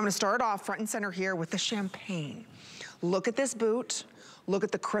 So I'm gonna start off front and center here with the champagne. Look at this boot. Look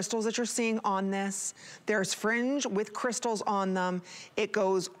at the crystals that you're seeing on this. There's fringe with crystals on them. It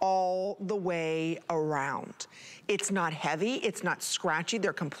goes all the way around. It's not heavy, it's not scratchy,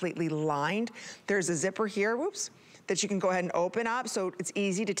 they're completely lined. There's a zipper here, whoops, that you can go ahead and open up, so it's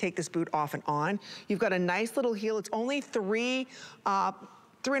easy to take this boot off and on. You've got a nice little heel. It's only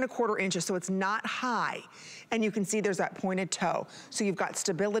 3.25 inches, so it's not high. And you can see there's that pointed toe. So you've got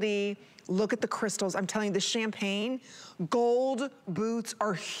stability. Look at the crystals. I'm telling you, the champagne gold boots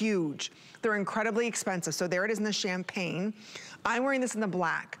are huge. They're incredibly expensive. So there it is in the champagne. I'm wearing this in the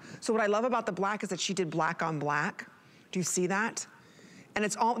black. So what I love about the black is that she did black on black. Do you see that? And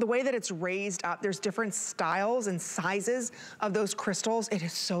it's all, the way that it's raised up, there's different styles and sizes of those crystals. It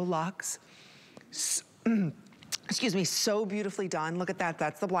is so luxe. Excuse me, so beautifully done. Look at that,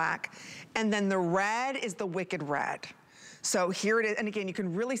 that's the black. And then the red is the wicked red. So here it is, and again, you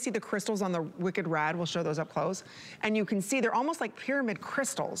can really see the crystals on the wicked red. We'll show those up close. And you can see they're almost like pyramid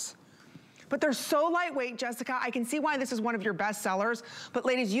crystals. But they're so lightweight, Jessica. I can see why this is one of your best sellers. But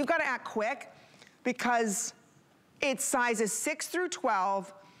ladies, you've gotta act quick because it's sizes 6 through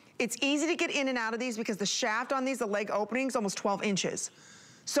 12. It's easy to get in and out of these because the shaft on these, the leg opening is almost 12 inches.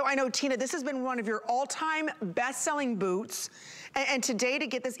 So I know, Tina, this has been one of your all-time best-selling boots. And today to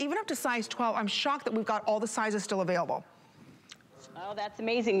get this, even up to size 12, I'm shocked that we've got all the sizes still available. Oh, that's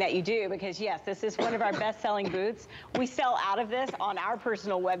amazing that you do, because yes, this is one of our best-selling boots. We sell out of this on our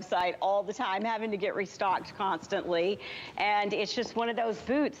personal website all the time, having to get restocked constantly. And it's just one of those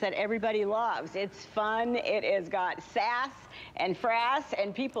boots that everybody loves. It's fun, it has got sass and frass,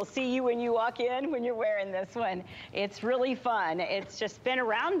 and people see you when you walk in when you're wearing this one. It's really fun. It's just been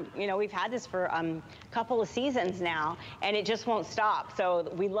around, you know, we've had this for a couple of seasons now, and it just won't stop.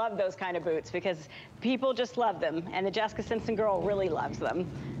 So we love those kind of boots because people just love them, and the Jessica Simpson girl really loves them.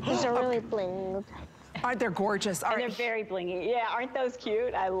 These are really bling. Aren't they gorgeous? And they're very blingy. Yeah, aren't those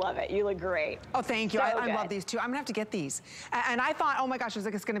cute? I love it. You look great. Oh, thank you. So I love these too. I'm gonna have to get these. And I thought, oh my gosh,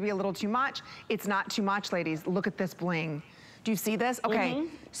 it's gonna be a little too much. It's not too much, ladies. Look at this bling. Do you see this? Okay,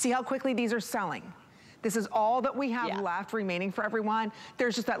 see how quickly these are selling. This is all that we have left remaining for everyone.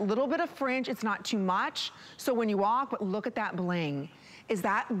 There's just that little bit of fringe. It's not too much. So when you walk, but look at that bling. Is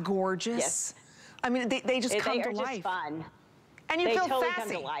that gorgeous? Yes. I mean, they just come to life. They are just fun. And you they feel totally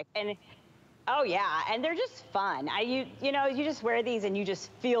sassy. come to life. And oh yeah, and they're just fun. You know, you just wear these and you just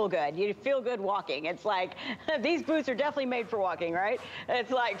feel good. You feel good walking. It's like, these boots are definitely made for walking, right?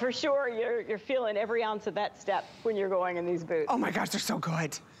 It's like, for sure, you're feeling every ounce of that step when you're going in these boots. Oh my gosh, they're so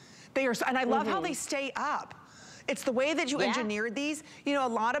good. They are, and I love how they stay up. It's the way that you engineered these. You know, a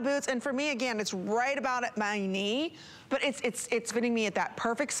lot of boots, and for me, again, it's right about at my knee, but it's fitting me at that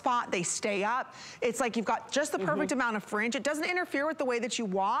perfect spot. They stay up. It's like you've got just the perfect amount of fringe. It doesn't interfere with the way that you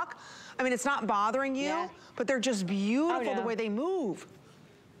walk. I mean, it's not bothering you, but they're just beautiful the way they move.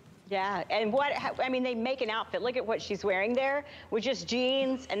 Yeah, and I mean, they make an outfit. Look at what she's wearing there with just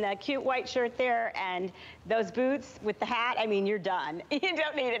jeans and that cute white shirt there and those boots with the hat. I mean, you're done. You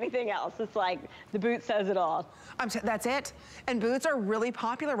don't need anything else. It's like the boot says it all. That's it. And boots are really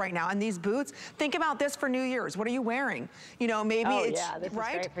popular right now. And these boots, think about this for New Year's. What are you wearing? You know, maybe it's, this is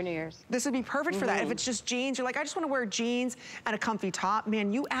great for New Year's. This would be perfect for that. If it's just jeans, you're like, I just want to wear jeans and a comfy top.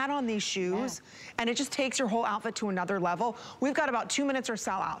 Man, you add on these shoes and it just takes your whole outfit to another level. We've got about 2 minutes or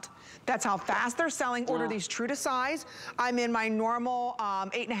sell out. That's how fast they're selling. Order these true to size. I'm in my normal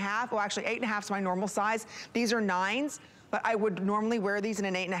 8.5. Well, actually 8.5 is my normal size. These are 9s, but I would normally wear these in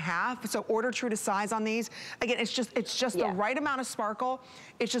an 8.5. So order true to size on these. Again, it's just the right amount of sparkle.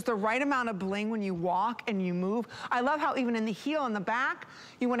 It's just the right amount of bling when you walk and you move. I love how even in the heel in the back,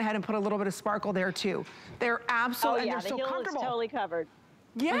 you went ahead and put a little bit of sparkle there too. They're absolutely, and they're so comfortable. The heel is totally covered.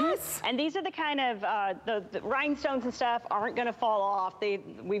 Yes. And these are the kind of, the rhinestones and stuff aren't gonna fall off.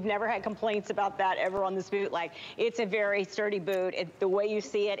 We've never had complaints about that ever on this boot. Like, it's a very sturdy boot. The way you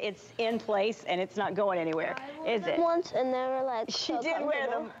see it, it's in place and it's not going anywhere, is it? Once and they were like She did wear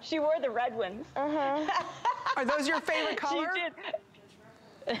them. She wore the red ones. Are those your favorite color? She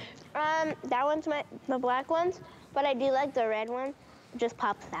did. That one's the black ones, but I do like the red one. It just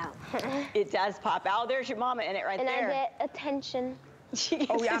pops out. It does pop out. There's your mama in it right there. And I get attention.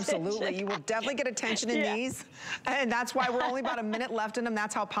 Oh, yeah, absolutely. You will definitely get attention in these. And that's why we're only about a minute left in them.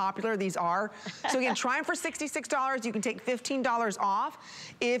 That's how popular these are. So again, try them for $66. You can take $15 off.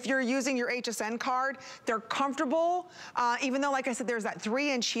 If you're using your HSN card, they're comfortable. Even though, like I said, there's that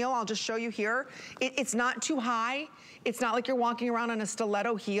 3-inch heel. I'll just show you here. It's not too high. It's not like you're walking around on a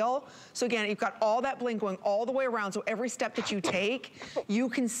stiletto heel. So again, you've got all that bling going all the way around. So every step that you take, you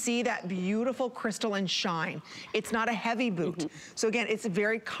can see that beautiful crystalline shine. It's not a heavy boot. So again, it's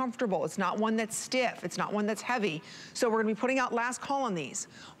very comfortable. It's not one that's stiff. It's not one that's heavy. So we're gonna be putting out last call on these.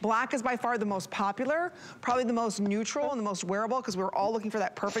 Black is by far the most popular, probably the most neutral and the most wearable, because we're all looking for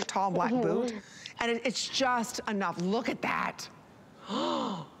that perfect tall black boot. And it's just enough. Look at that.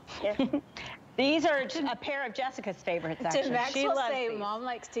 These are a pair of Jessica's favorites, actually. Did Maxwell say Mom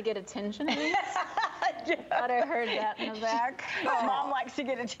likes to get attention in these? Thought I heard that in the back. Mom likes to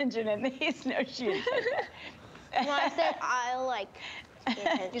get attention in these. No, she didn't. Well, I said I like to get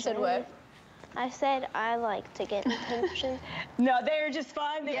attention. You said what? I said I like to get attention. No, they're just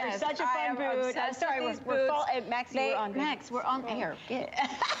fun. They're such a fun boot. I'm sorry, Max, we're on. Max, we're on air.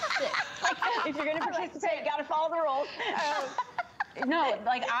 If you're going to participate, you got to follow the rules. No,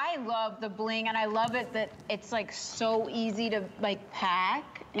 like I love the bling, and I love it that it's like so easy to like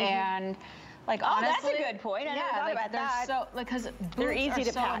pack and like honestly. That's a good point. I never thought about that. So because they're easy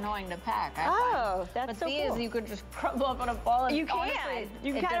to pack. Annoying to pack. That's so cool. But these you could just crumble up on a ball. And you can. Honestly,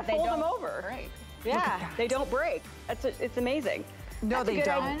 You can kind of fold them over. Break. Yeah, they don't break. It's amazing. No, they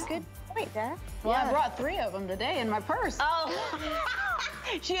don't. That's good point, Dad. Well, I brought 3 of them today in my purse. Oh,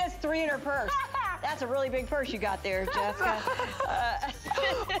 she has 3 in her purse. That's a really big purse you got there, Jessica.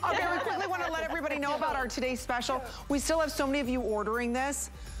 Okay, we quickly want to let everybody know about our today's special. We still have so many of you ordering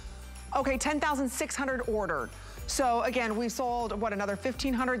this. Okay, 10,600 ordered. So again, we sold, what, another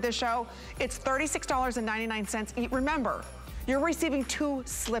 1,500 this show? It's $36.99. Remember, you're receiving 2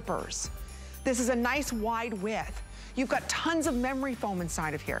 slippers. This is a nice wide width. You've got tons of memory foam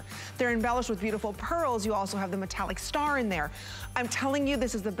inside of here. They're embellished with beautiful pearls. You also have the metallic star in there. I'm telling you,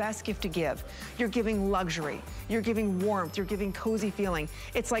 this is the best gift to give. You're giving luxury. You're giving warmth. You're giving cozy feeling.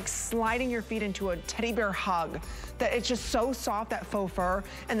 It's like sliding your feet into a teddy bear hug. That it's just so soft, that faux fur,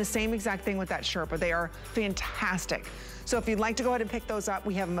 and the same exact thing with that Sherpa. They are fantastic. So if you'd like to go ahead and pick those up,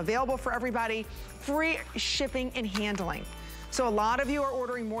 we have them available for everybody. Free shipping and handling. So a lot of you are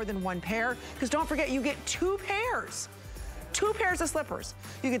ordering more than 1 pair, because don't forget, you get 2 pairs. 2 pairs of slippers.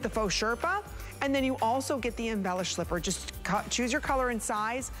 You get the faux Sherpa, and then you also get the embellished slipper. Just choose your color and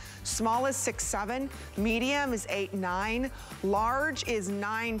size. Small is 6'7", medium is 8'9", large is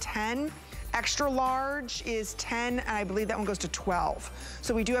 9'10", extra large is 10, and I believe that one goes to 12.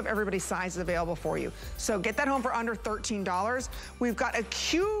 So we do have everybody's sizes available for you. So get that home for under $13. We've got a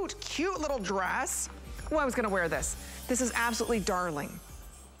cute, cute little dress. Oh, I was gonna wear this. This is absolutely darling.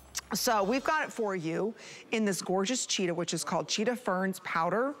 So we've got it for you in this gorgeous cheetah, which is called Cheetah Ferns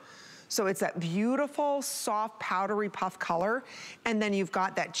Powder. So it's that beautiful, soft, powdery puff color. And then you've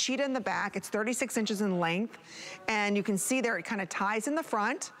got that cheetah in the back. It's 36 inches in length. And you can see there, it kind of ties in the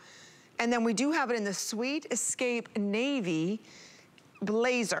front. And then we do have it in the Sweet Escape Navy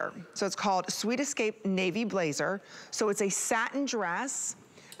Blazer. So it's called Sweet Escape Navy Blazer. So it's a satin dress.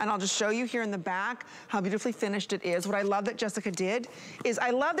 And I'll just show you here in the back how beautifully finished it is. What I love that Jessica did is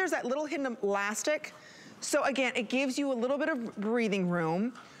I love there's that little hidden elastic. So again, it gives you a little bit of breathing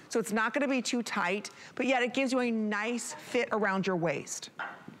room. So it's not gonna be too tight, but yet it gives you a nice fit around your waist.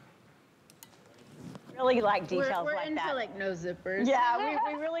 Really like details we're like into that. Like no zippers. Yeah,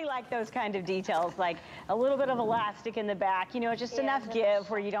 we really like those kind of details, like a little bit of elastic in the back, you know, just enough give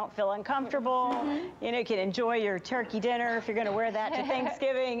where you don't feel uncomfortable. You know, you can enjoy your turkey dinner if you're going to wear that to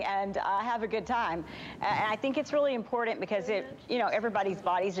Thanksgiving and have a good time. And I think it's really important because it, you know, everybody's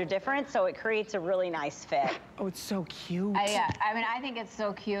bodies are different, so it creates a really nice fit. Oh, it's so cute. Yeah, I mean, I think it's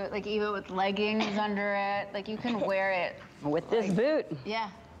so cute. Like even with leggings under it, like you can wear it with this boot.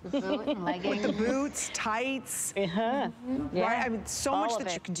 Yeah. The boot and leggings. With the boots, tights. Yeah. Right? I mean, so All much of that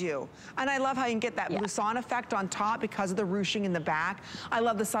it. you can do. And I love how you can get that blouson effect on top because of the ruching in the back. I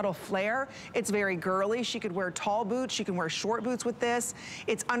love the subtle flare. It's very girly. She could wear tall boots. She can wear short boots with this.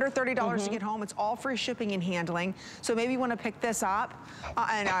 It's under $30 to get home. It's all free shipping and handling. So maybe you want to pick this up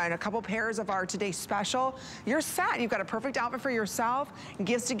and a couple pairs of our today's special. You're set. You've got a perfect outfit for yourself,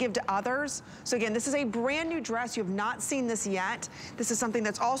 gifts to give to others. So again, this is a brand new dress. You have not seen this yet. This is something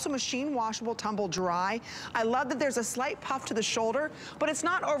that's also machine washable, tumble dry. I love that there's a slight puff to the shoulder, but it's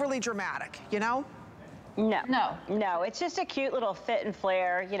not overly dramatic, you know? No, it's just a cute little fit and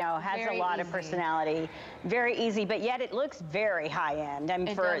flare, you know, has a lot of personality. Very easy, but yet it looks very high end. I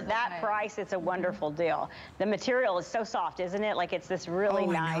mean, for that price, it's a wonderful deal. The material is so soft, isn't it? Like it's this really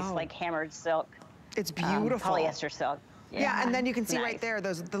nice, like hammered silk. It's beautiful. Polyester silk. Yeah, and then you can see right there,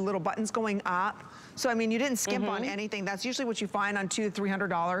 the little buttons going up. So, I mean, you didn't skimp on anything. That's usually what you find on $200 to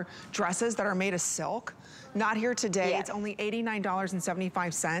 $300 dresses that are made of silk. Not here today. It's only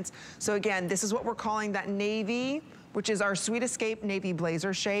 $89.75. So again, this is what we're calling that navy, which is our Sweet Escape navy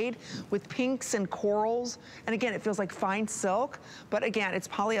blazer shade with pinks and corals. And again, it feels like fine silk, but again, it's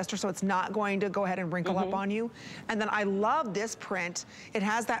polyester, so it's not going to go ahead and wrinkle up on you. And then I love this print. It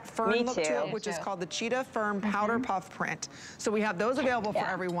has that fern look to it, which is called the Cheetah Fern Powder Puff print. So we have those available for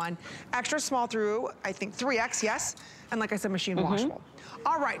everyone. Extra small through, I think 3X, yes. And like I said, machine washable.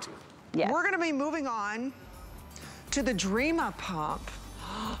 All right, we're gonna be moving on to the Dreama pump.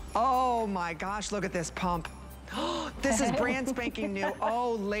 Oh my gosh, look at this pump. This is brand spanking new.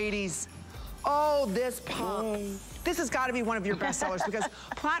 Oh, ladies. Oh, this pump. This has got to be one of your best sellers because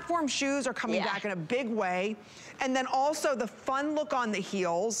platform shoes are coming back in a big way. And then also the fun look on the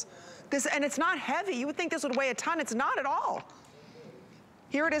heels. And it's not heavy. You would think this would weigh a ton. It's not at all.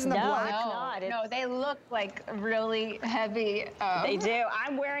 Here it is in the black. No, they look like really heavy. They do.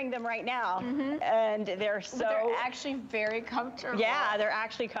 I'm wearing them right now, and they're they're actually very comfortable. Yeah, they're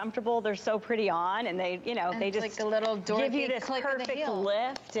actually comfortable. They're so pretty on, and they, you know, they just like a little give you this perfect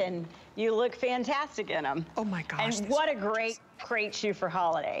lift, and you look fantastic in them. Oh my gosh! And what a great shoe for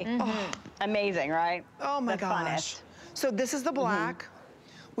holiday. Amazing, right? Oh my gosh! So this is the black.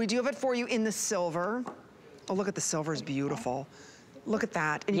 We do have it for you in the silver. Oh, look at the silver is beautiful. Look at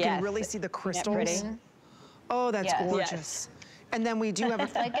that. And you can really see the crystals. Oh, that's gorgeous. And then we do have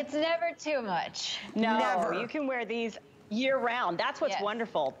a... like it's never too much. No, never. You can wear these year round. That's what's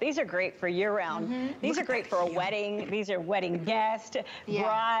wonderful. These are great for year round. These are great for a wedding. These are wedding guest,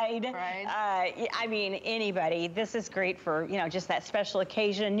 bride. I mean, anybody. This is great for, you know, just that special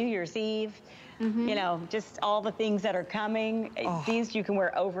occasion, New Year's Eve. You know, just all the things that are coming. These you can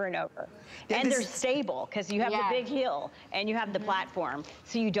wear over and over. And they're stable because you have the big heel and you have the platform,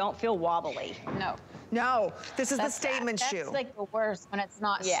 so you don't feel wobbly. No, this is the statement shoe. That's like the worst when it's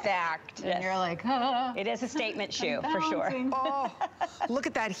not stacked and you're like, oh. It is a statement shoe for sure. Oh, look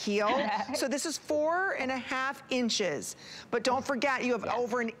at that heel. So this is 4.5 inches, but don't forget you have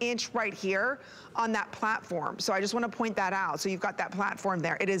over an inch right here on that platform. So I just want to point that out. So you've got that platform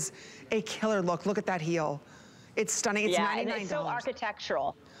there. It is a killer look. Look at that heel. It's stunning. It's $99. And it's so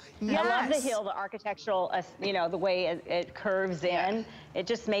architectural. I love the heel, the architectural, you know, the way it curves in. It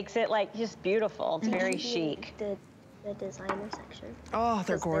just makes it like just beautiful. It's very chic. The designer section. Oh,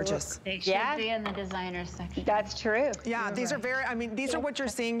 they're gorgeous. They should be in the designer section. That's true. Yeah, these are very, I mean, these are what you're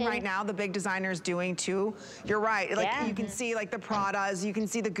seeing right now, the big designers doing too. You're right. Like you can see like the Pradas, you can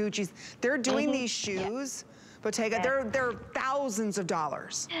see the Gucci's. They're doing these shoes. Bottega, they're thousands of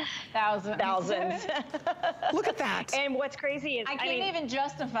dollars. Thousands. Look at that. And what's crazy is I can't even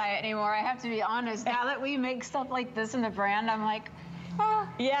justify it anymore. I have to be honest. Now that we make stuff like this in the brand, I'm like, oh,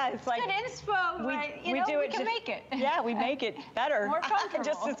 it's like good inspo, but you know, we can make it. Yeah, we make it better. More comfortable.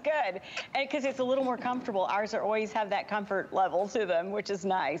 Just as good. And because it's a little more comfortable. Ours are always have that comfort level to them, which is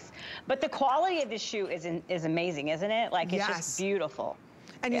nice. But the quality of the shoe is amazing, isn't it? Like it's just beautiful.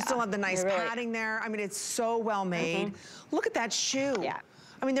 And you still have the nice padding there. I mean, it's so well made. Look at that shoe.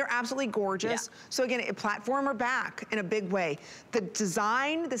 I mean, they're absolutely gorgeous. So again, platform or back in a big way. The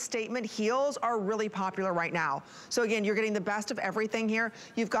design, the statement heels are really popular right now. So again, you're getting the best of everything here.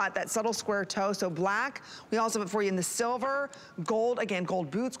 You've got that subtle square toe, so black. We also have it for you in the silver, gold, again, gold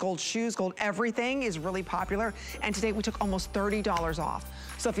boots, gold shoes, gold everything is really popular. And today we took almost $30 off.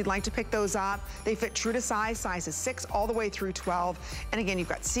 So if you'd like to pick those up, they fit true to size, sizes 6 all the way through 12. And again, you've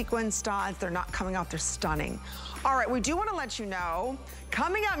got sequin studs. They're not coming off, they're stunning. All right, we do want to let you know,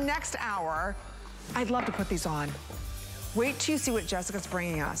 coming up next hour, I'd love to put these on. Wait till you see what Jessica's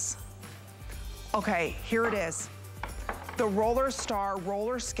bringing us. Okay, here it is. The Roller Star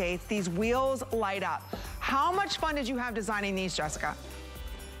roller skates, these wheels light up. How much fun did you have designing these, Jessica?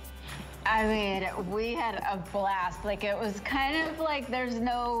 I mean, we had a blast. Like, it was kind of like there's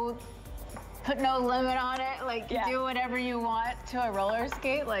put no limit on it. Like, you do whatever you want to a roller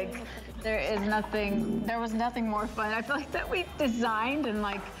skate. Like, there was nothing more fun. I feel like that we designed and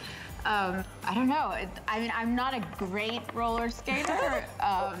like I don't know. I mean, I'm not a great roller skater,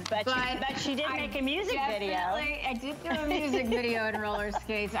 but she did make a music video. I did do a music video in roller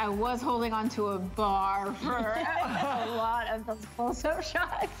skates. I was holding onto a bar for a lot of those close-up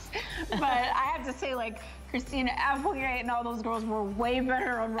shots, but I have to say, like, Christina Applegate and all those girls were way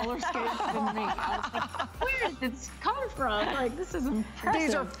better on roller skates than me. I was like, where did this come from? Like, this is impressive.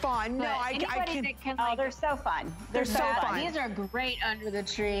 These are fun. But no, I can oh, they're so fun. They're so fun. These are great under the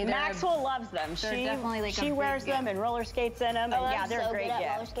tree. Maxwell loves them. She wears them and roller skates in them. And yeah, they're so great good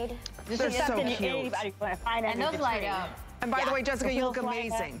at roller skating. This They're is so something cute. anybody want to find and under those the light tree. up. And by the way, Jessica, you look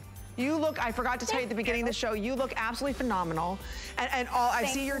amazing. You look, I forgot to tell you at the beginning of the show, you look absolutely phenomenal. And I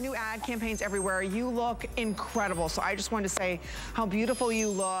see your new ad campaigns everywhere. You look incredible. So I just wanted to say how beautiful you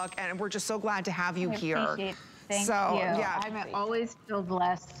look, and we're just so glad to have you here. Thank you. Yeah. I always feel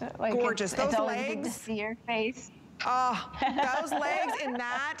blessed. Like, gorgeous. It's those always legs. good to see your face. Oh, those legs in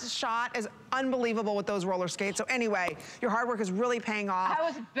that shot is unbelievable with those roller skates. So anyway, your hard work is really paying off.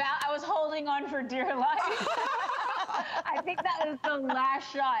 I was holding on for dear life. I think that was the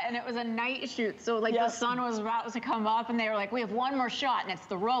last shot, and it was a night shoot. So like the sun was about to come up, and they were like, "We have one more shot, and it's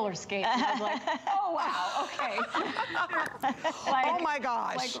the roller skates." And I was like, "Oh wow, okay." Like, oh my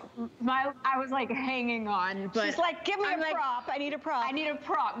gosh. Like I was like hanging on, but she's like, "Give me a prop. I need a prop. I need a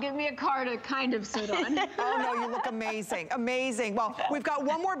prop. Give me a car to kind of sit on." Oh no, you look amazing, amazing. Well, we've got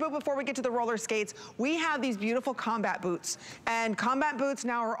one more boot before we get to the roller skates. We have these beautiful combat boots, and combat boots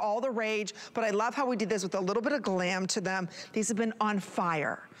now are all the rage, but I love how we did this with a little bit of glam to them. These have been on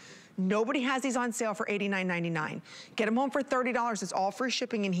fire. Nobody has these on sale for $89.99. Get them home for $30. It's all free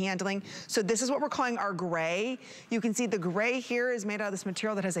shipping and handling. So this is what we're calling our gray. You can see the gray here is made out of this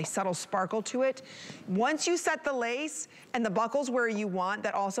material that has a subtle sparkle to it. Once you set the lace and the buckles where you want,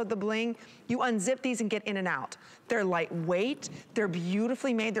 that also the bling, you unzip these and get in and out. They're lightweight, they're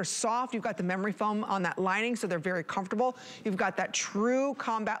beautifully made, they're soft. You've got the memory foam on that lining, so they're very comfortable. You've got that true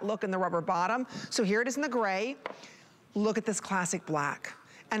combat look in the rubber bottom. So here it is in the gray. Look at this classic black.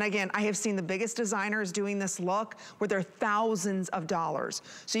 And again, I have seen the biggest designers doing this look where they're thousands of dollars.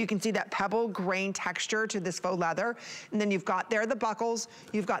 So you can see that pebble grain texture to this faux leather. And then you've got there the buckles.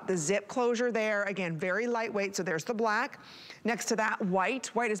 You've got the zip closure there. Again, very lightweight. So there's the black. Next to that, white.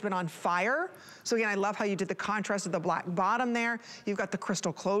 White has been on fire. So again, I love how you did the contrast of the black bottom there. You've got the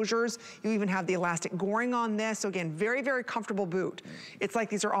crystal closures. You even have the elastic goring on this. So again, very, very comfortable boot. It's like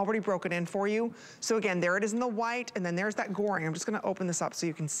these are already broken in for you. So again, there it is in the white, and then there's that goring. I'm just gonna open this up so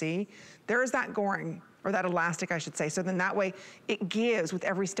you can see. There's that goring, or that elastic, I should say. So then that way, it gives with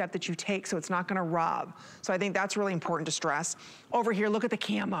every step that you take, so it's not gonna rub. So I think that's really important to stress. Over here, look at the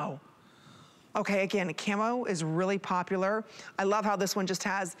camo. Okay, again, camo is really popular. I love how this one just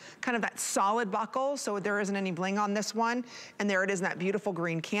has kind of that solid buckle, so there isn't any bling on this one. And there it is in that beautiful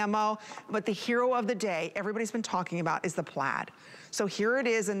green camo. But the hero of the day, everybody's been talking about, is the plaid. So here it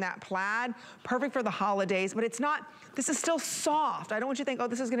is in that plaid, perfect for the holidays, but it's not, this is still soft. I don't want you to think, oh,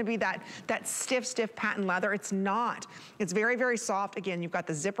 this is gonna be that stiff patent leather. It's not. It's very, very soft. Again, you've got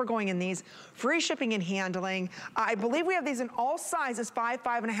the zipper going in these, free shipping and handling. I believe we have these in all sizes, 5,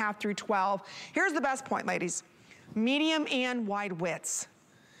 5.5 through 12. Here's the best point, ladies. Medium and wide widths.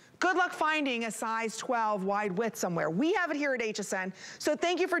 Good luck finding a size 12 wide width somewhere. We have it here at HSN, so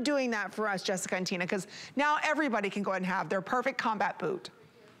thank you for doing that for us, Jessica and Tina, because now everybody can go ahead and have their perfect combat boot.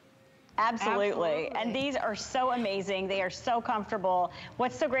 Absolutely. And these are so amazing. They are so comfortable.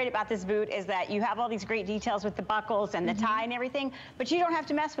 What's so great about this boot is that you have all these great details with the buckles and the tie and everything, but you don't have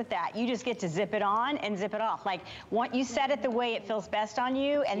to mess with that. You just get to zip it on and zip it off. Like, you set it the way it feels best on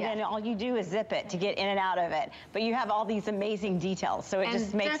you, and then all you do is zip it to get in and out of it. But you have all these amazing details, so it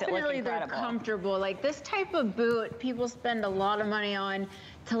just makes it look incredible. They're comfortable. Like, this type of boot, people spend a lot of money on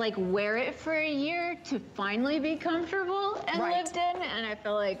to like wear it for a year to finally be comfortable and lived in, and I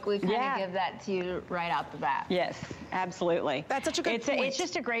feel like we kind of give that to you right out the bat. Yes, absolutely. That's such a good point. It's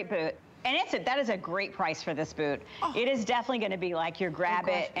just a great boot. And that is a great price for this boot. It is definitely going to be like your grab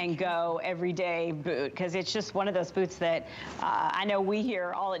it and go everyday boot, because it's just one of those boots that I know we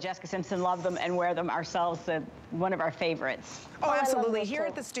here all at Jessica Simpson love them and wear them ourselves. One of our favorites. Oh, absolutely. Here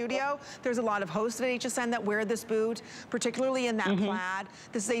at the studio, there's a lot of hosts at HSN that wear this boot, particularly in that plaid.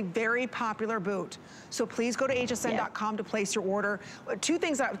 This is a very popular boot. So please go to hsn.com to place your order. Three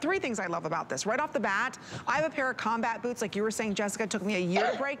things I love about this. Right off the bat, I have a pair of combat boots, like you were saying, Jessica, it took me a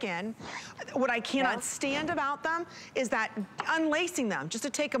year to break in. What I cannot stand about them is that unlacing them, just to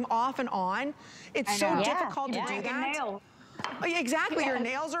take them off and on. It's so difficult to do that. Oh, yeah, exactly, your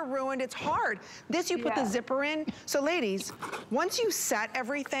nails are ruined, it's hard. This you put the zipper in. So ladies, once you set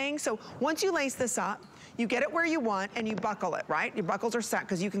everything, so once you lace this up, You get it where you want and you buckle it, right? Your buckles are set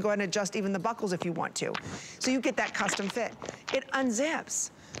because you can go ahead and adjust even the buckles if you want to. So you get that custom fit. It unzips.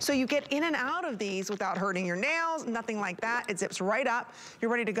 So you get in and out of these without hurting your nails, nothing like that. It zips right up,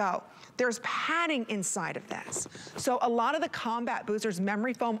 you're ready to go. There's padding inside of this. So a lot of the combat boots, there's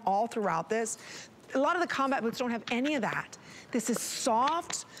memory foam all throughout this. A lot of the combat boots don't have any of that. This is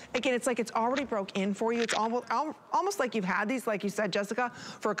soft. Again, it's like it's already broke in for you. It's almost like you've had these, like you said, Jessica,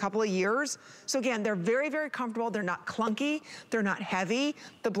 for a couple of years. So again, they're very, very comfortable. They're not clunky. They're not heavy.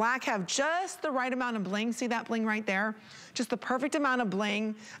 The black have just the right amount of bling. See that bling right there? Just the perfect amount of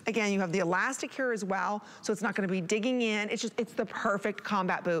bling. Again, you have the elastic here as well, so it's not gonna be digging in. It's the perfect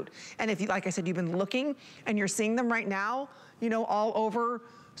combat boot. And if you, like I said, you've been looking and you're seeing them right now, you know, all over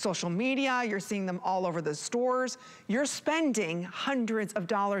social media, you're seeing them all over the stores. You're spending hundreds of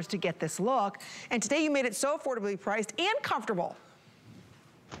dollars to get this look. And today you made it so affordably priced and comfortable.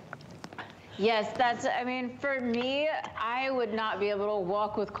 Yes, I mean, for me, I would not be able to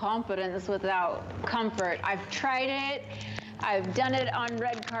walk with confidence without comfort. I've tried it. I've done it on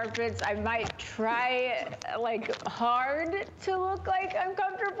red carpets. I might try like hard to look like I'm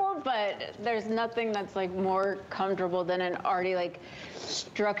comfortable, but there's nothing that's like more comfortable than an already like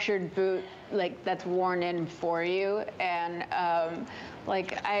structured boot like that's worn in for you. And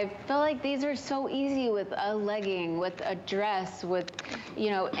like I feel like these are so easy with a legging, with a dress, with, you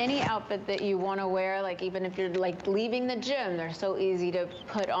know, any outfit that you want to wear. Like even if you're like leaving the gym, they're so easy to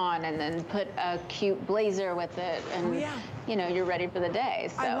put on, and then put a cute blazer with it, and you know, you're ready for the day.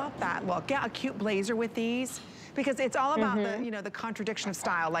 So. I love that look. Yeah, a cute blazer with these. Because it's all about the, you know, the contradiction of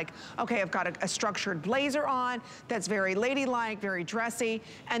style. Like, okay, I've got a structured blazer on that's very ladylike, very dressy,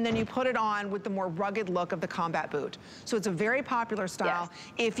 and then you put it on with the more rugged look of the combat boot. So it's a very popular style.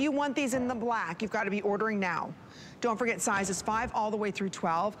 Yes. If you want these in the black, you've got to be ordering now. Don't forget sizes 5 all the way through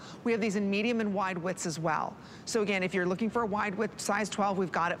 12. We have these in medium and wide widths as well. So again, if you're looking for a wide width size 12,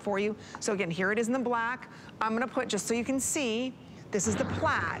 we've got it for you. So again, here it is in the black. I'm gonna put, just so you can see, this is the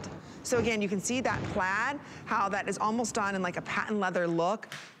plaid. So again, you can see that plaid, how that is almost done in like a patent leather look.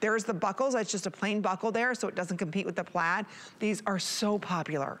 There's the buckles, it's just a plain buckle there, so it doesn't compete with the plaid. These are so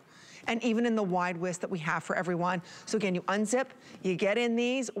popular. And even in the wide widths that we have for everyone. So again, you unzip, you get in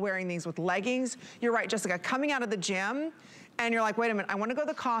these, wearing these with leggings. You're right, Jessica, coming out of the gym, and you're like, wait a minute, I wanna go to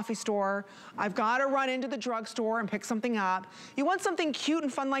the coffee store, I've gotta run into the drugstore and pick something up. You want something cute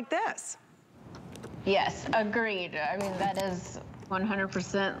and fun like this. Yes, agreed. I mean, that is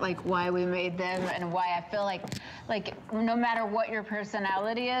 100% like why we made them, and why I feel like no matter what your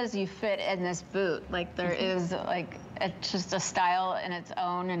personality is, you fit in this boot. Like there is like, it's just a style in its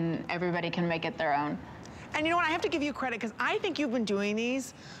own, and everybody can make it their own. And you know what, I have to give you credit, because I think you've been doing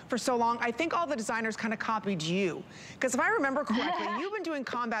these for so long. I think all the designers kind of copied you. Because if I remember correctly, you've been doing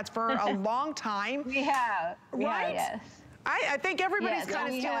combats for a long time. We have. Right? Yes. I think everybody's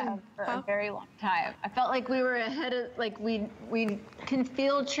kind of stealing for a very long time. I felt like we were ahead of, like we can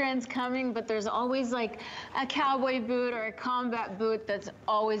feel trends coming, but there's always like a cowboy boot or a combat boot that's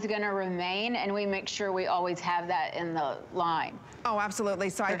always going to remain, and we make sure we always have that in the line. Oh,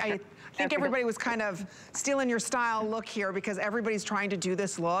 absolutely. So I think everybody was kind of stealing your style look here, because everybody's trying to do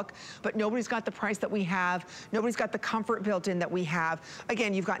this look, but nobody's got the price that we have. Nobody's got the comfort built in that we have.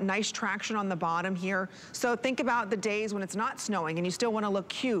 Again, you've got nice traction on the bottom here. So think about the days when it's not snowing and you still want to look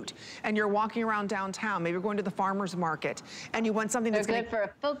cute, and you're walking around downtown, maybe you're going to the farmer's market, and you want something that's good for a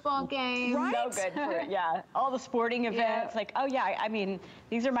football game. Right? So good for, yeah, all the sporting events. Like, oh yeah, I mean,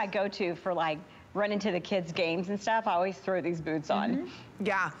 these are my go-to for like run into the kids' games and stuff. I always throw these boots on.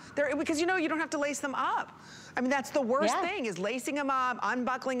 Yeah, because you know, you don't have to lace them up. I mean, that's the worst thing, is lacing them up,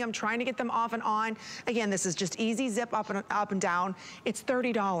 unbuckling them, trying to get them off and on. Again, this is just easy zip up and down. It's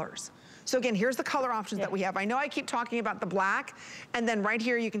 $30. So again, here's the color options that we have. I know I keep talking about the black, and then right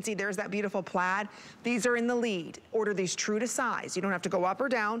here you can see there's that beautiful plaid. These are in the lead. Order these true to size. You don't have to go up or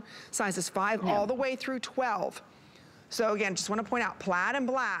down. Sizes 5 all the way through 12. So again, just want to point out plaid and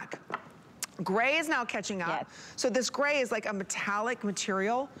black. Gray is now catching up. So this gray is like a metallic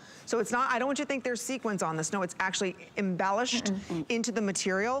material. So it's not, I don't want you to think there's sequins on this. No, it's actually embellished into the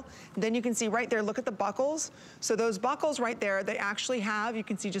material. Then you can see right there, look at the buckles. So those buckles right there, they actually have, you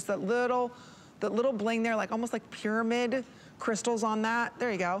can see just that little bling there, like almost like pyramid crystals on that.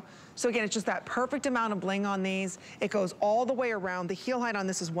 There you go. So again, it's just that perfect amount of bling on these. It goes all the way around. The heel height on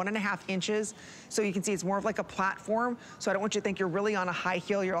this is 1.5 inches. So you can see it's more of like a platform. So I don't want you to think you're really on a high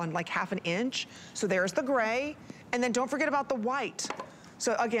heel, you're on like 1/2 inch. So there's the gray. And then don't forget about the white.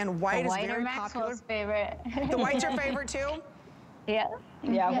 So again, white is very popular. Maxwell's favorite. The white's your favorite too? Yeah,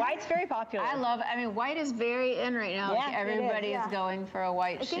 white's very popular. I love it. I mean, white is very in right now. Yeah, like everybody is going for a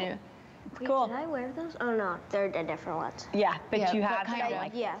white shoe. Cool. Did I wear those? Oh no, they're the different ones. Yeah, but you have kind some of.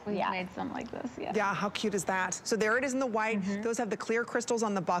 like Yeah. We've Yeah. made some like this, yeah. Yeah, how cute is that? So there it is in the white. Those have the clear crystals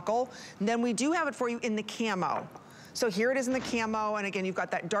on the buckle. And then we do have it for you in the camo. So here it is in the camo, and again, you've got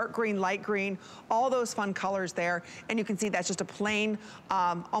that dark green, light green, all those fun colors there. And you can see that's just a plain,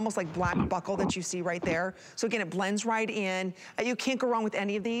 almost like black buckle that you see right there. So again, it blends right in. You can't go wrong with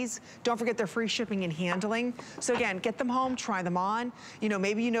any of these. Don't forget they're free shipping and handling. So again, get them home, try them on. You know,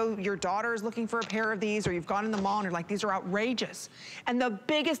 maybe you know your daughter is looking for a pair of these, or you've gone in the mall and you're like, these are outrageous. And the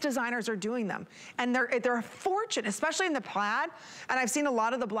biggest designers are doing them. And they're a fortune, especially in the plaid. And I've seen a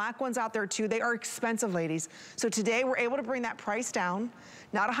lot of the black ones out there too. They are expensive, ladies. So today we're able to bring that price down,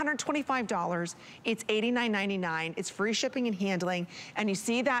 not $125, it's $89.99. It's free shipping and handling. And you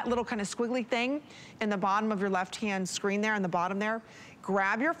see that little kind of squiggly thing in the bottom of your left-hand screen there, in the bottom there?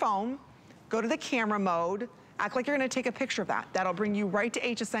 Grab your phone, go to the camera mode, act like you're gonna take a picture of that. That'll bring you right to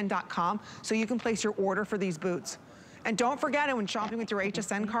hsn.com so you can place your order for these boots. And don't forget, when shopping with your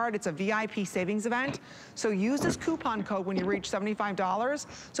HSN card, it's a VIP savings event. So use this coupon code when you reach $75.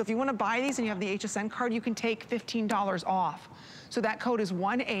 So if you want to buy these and you have the HSN card, you can take $15 off. So that code is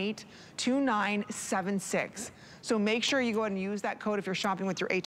 182976. So make sure you go ahead and use that code if you're shopping with your HSN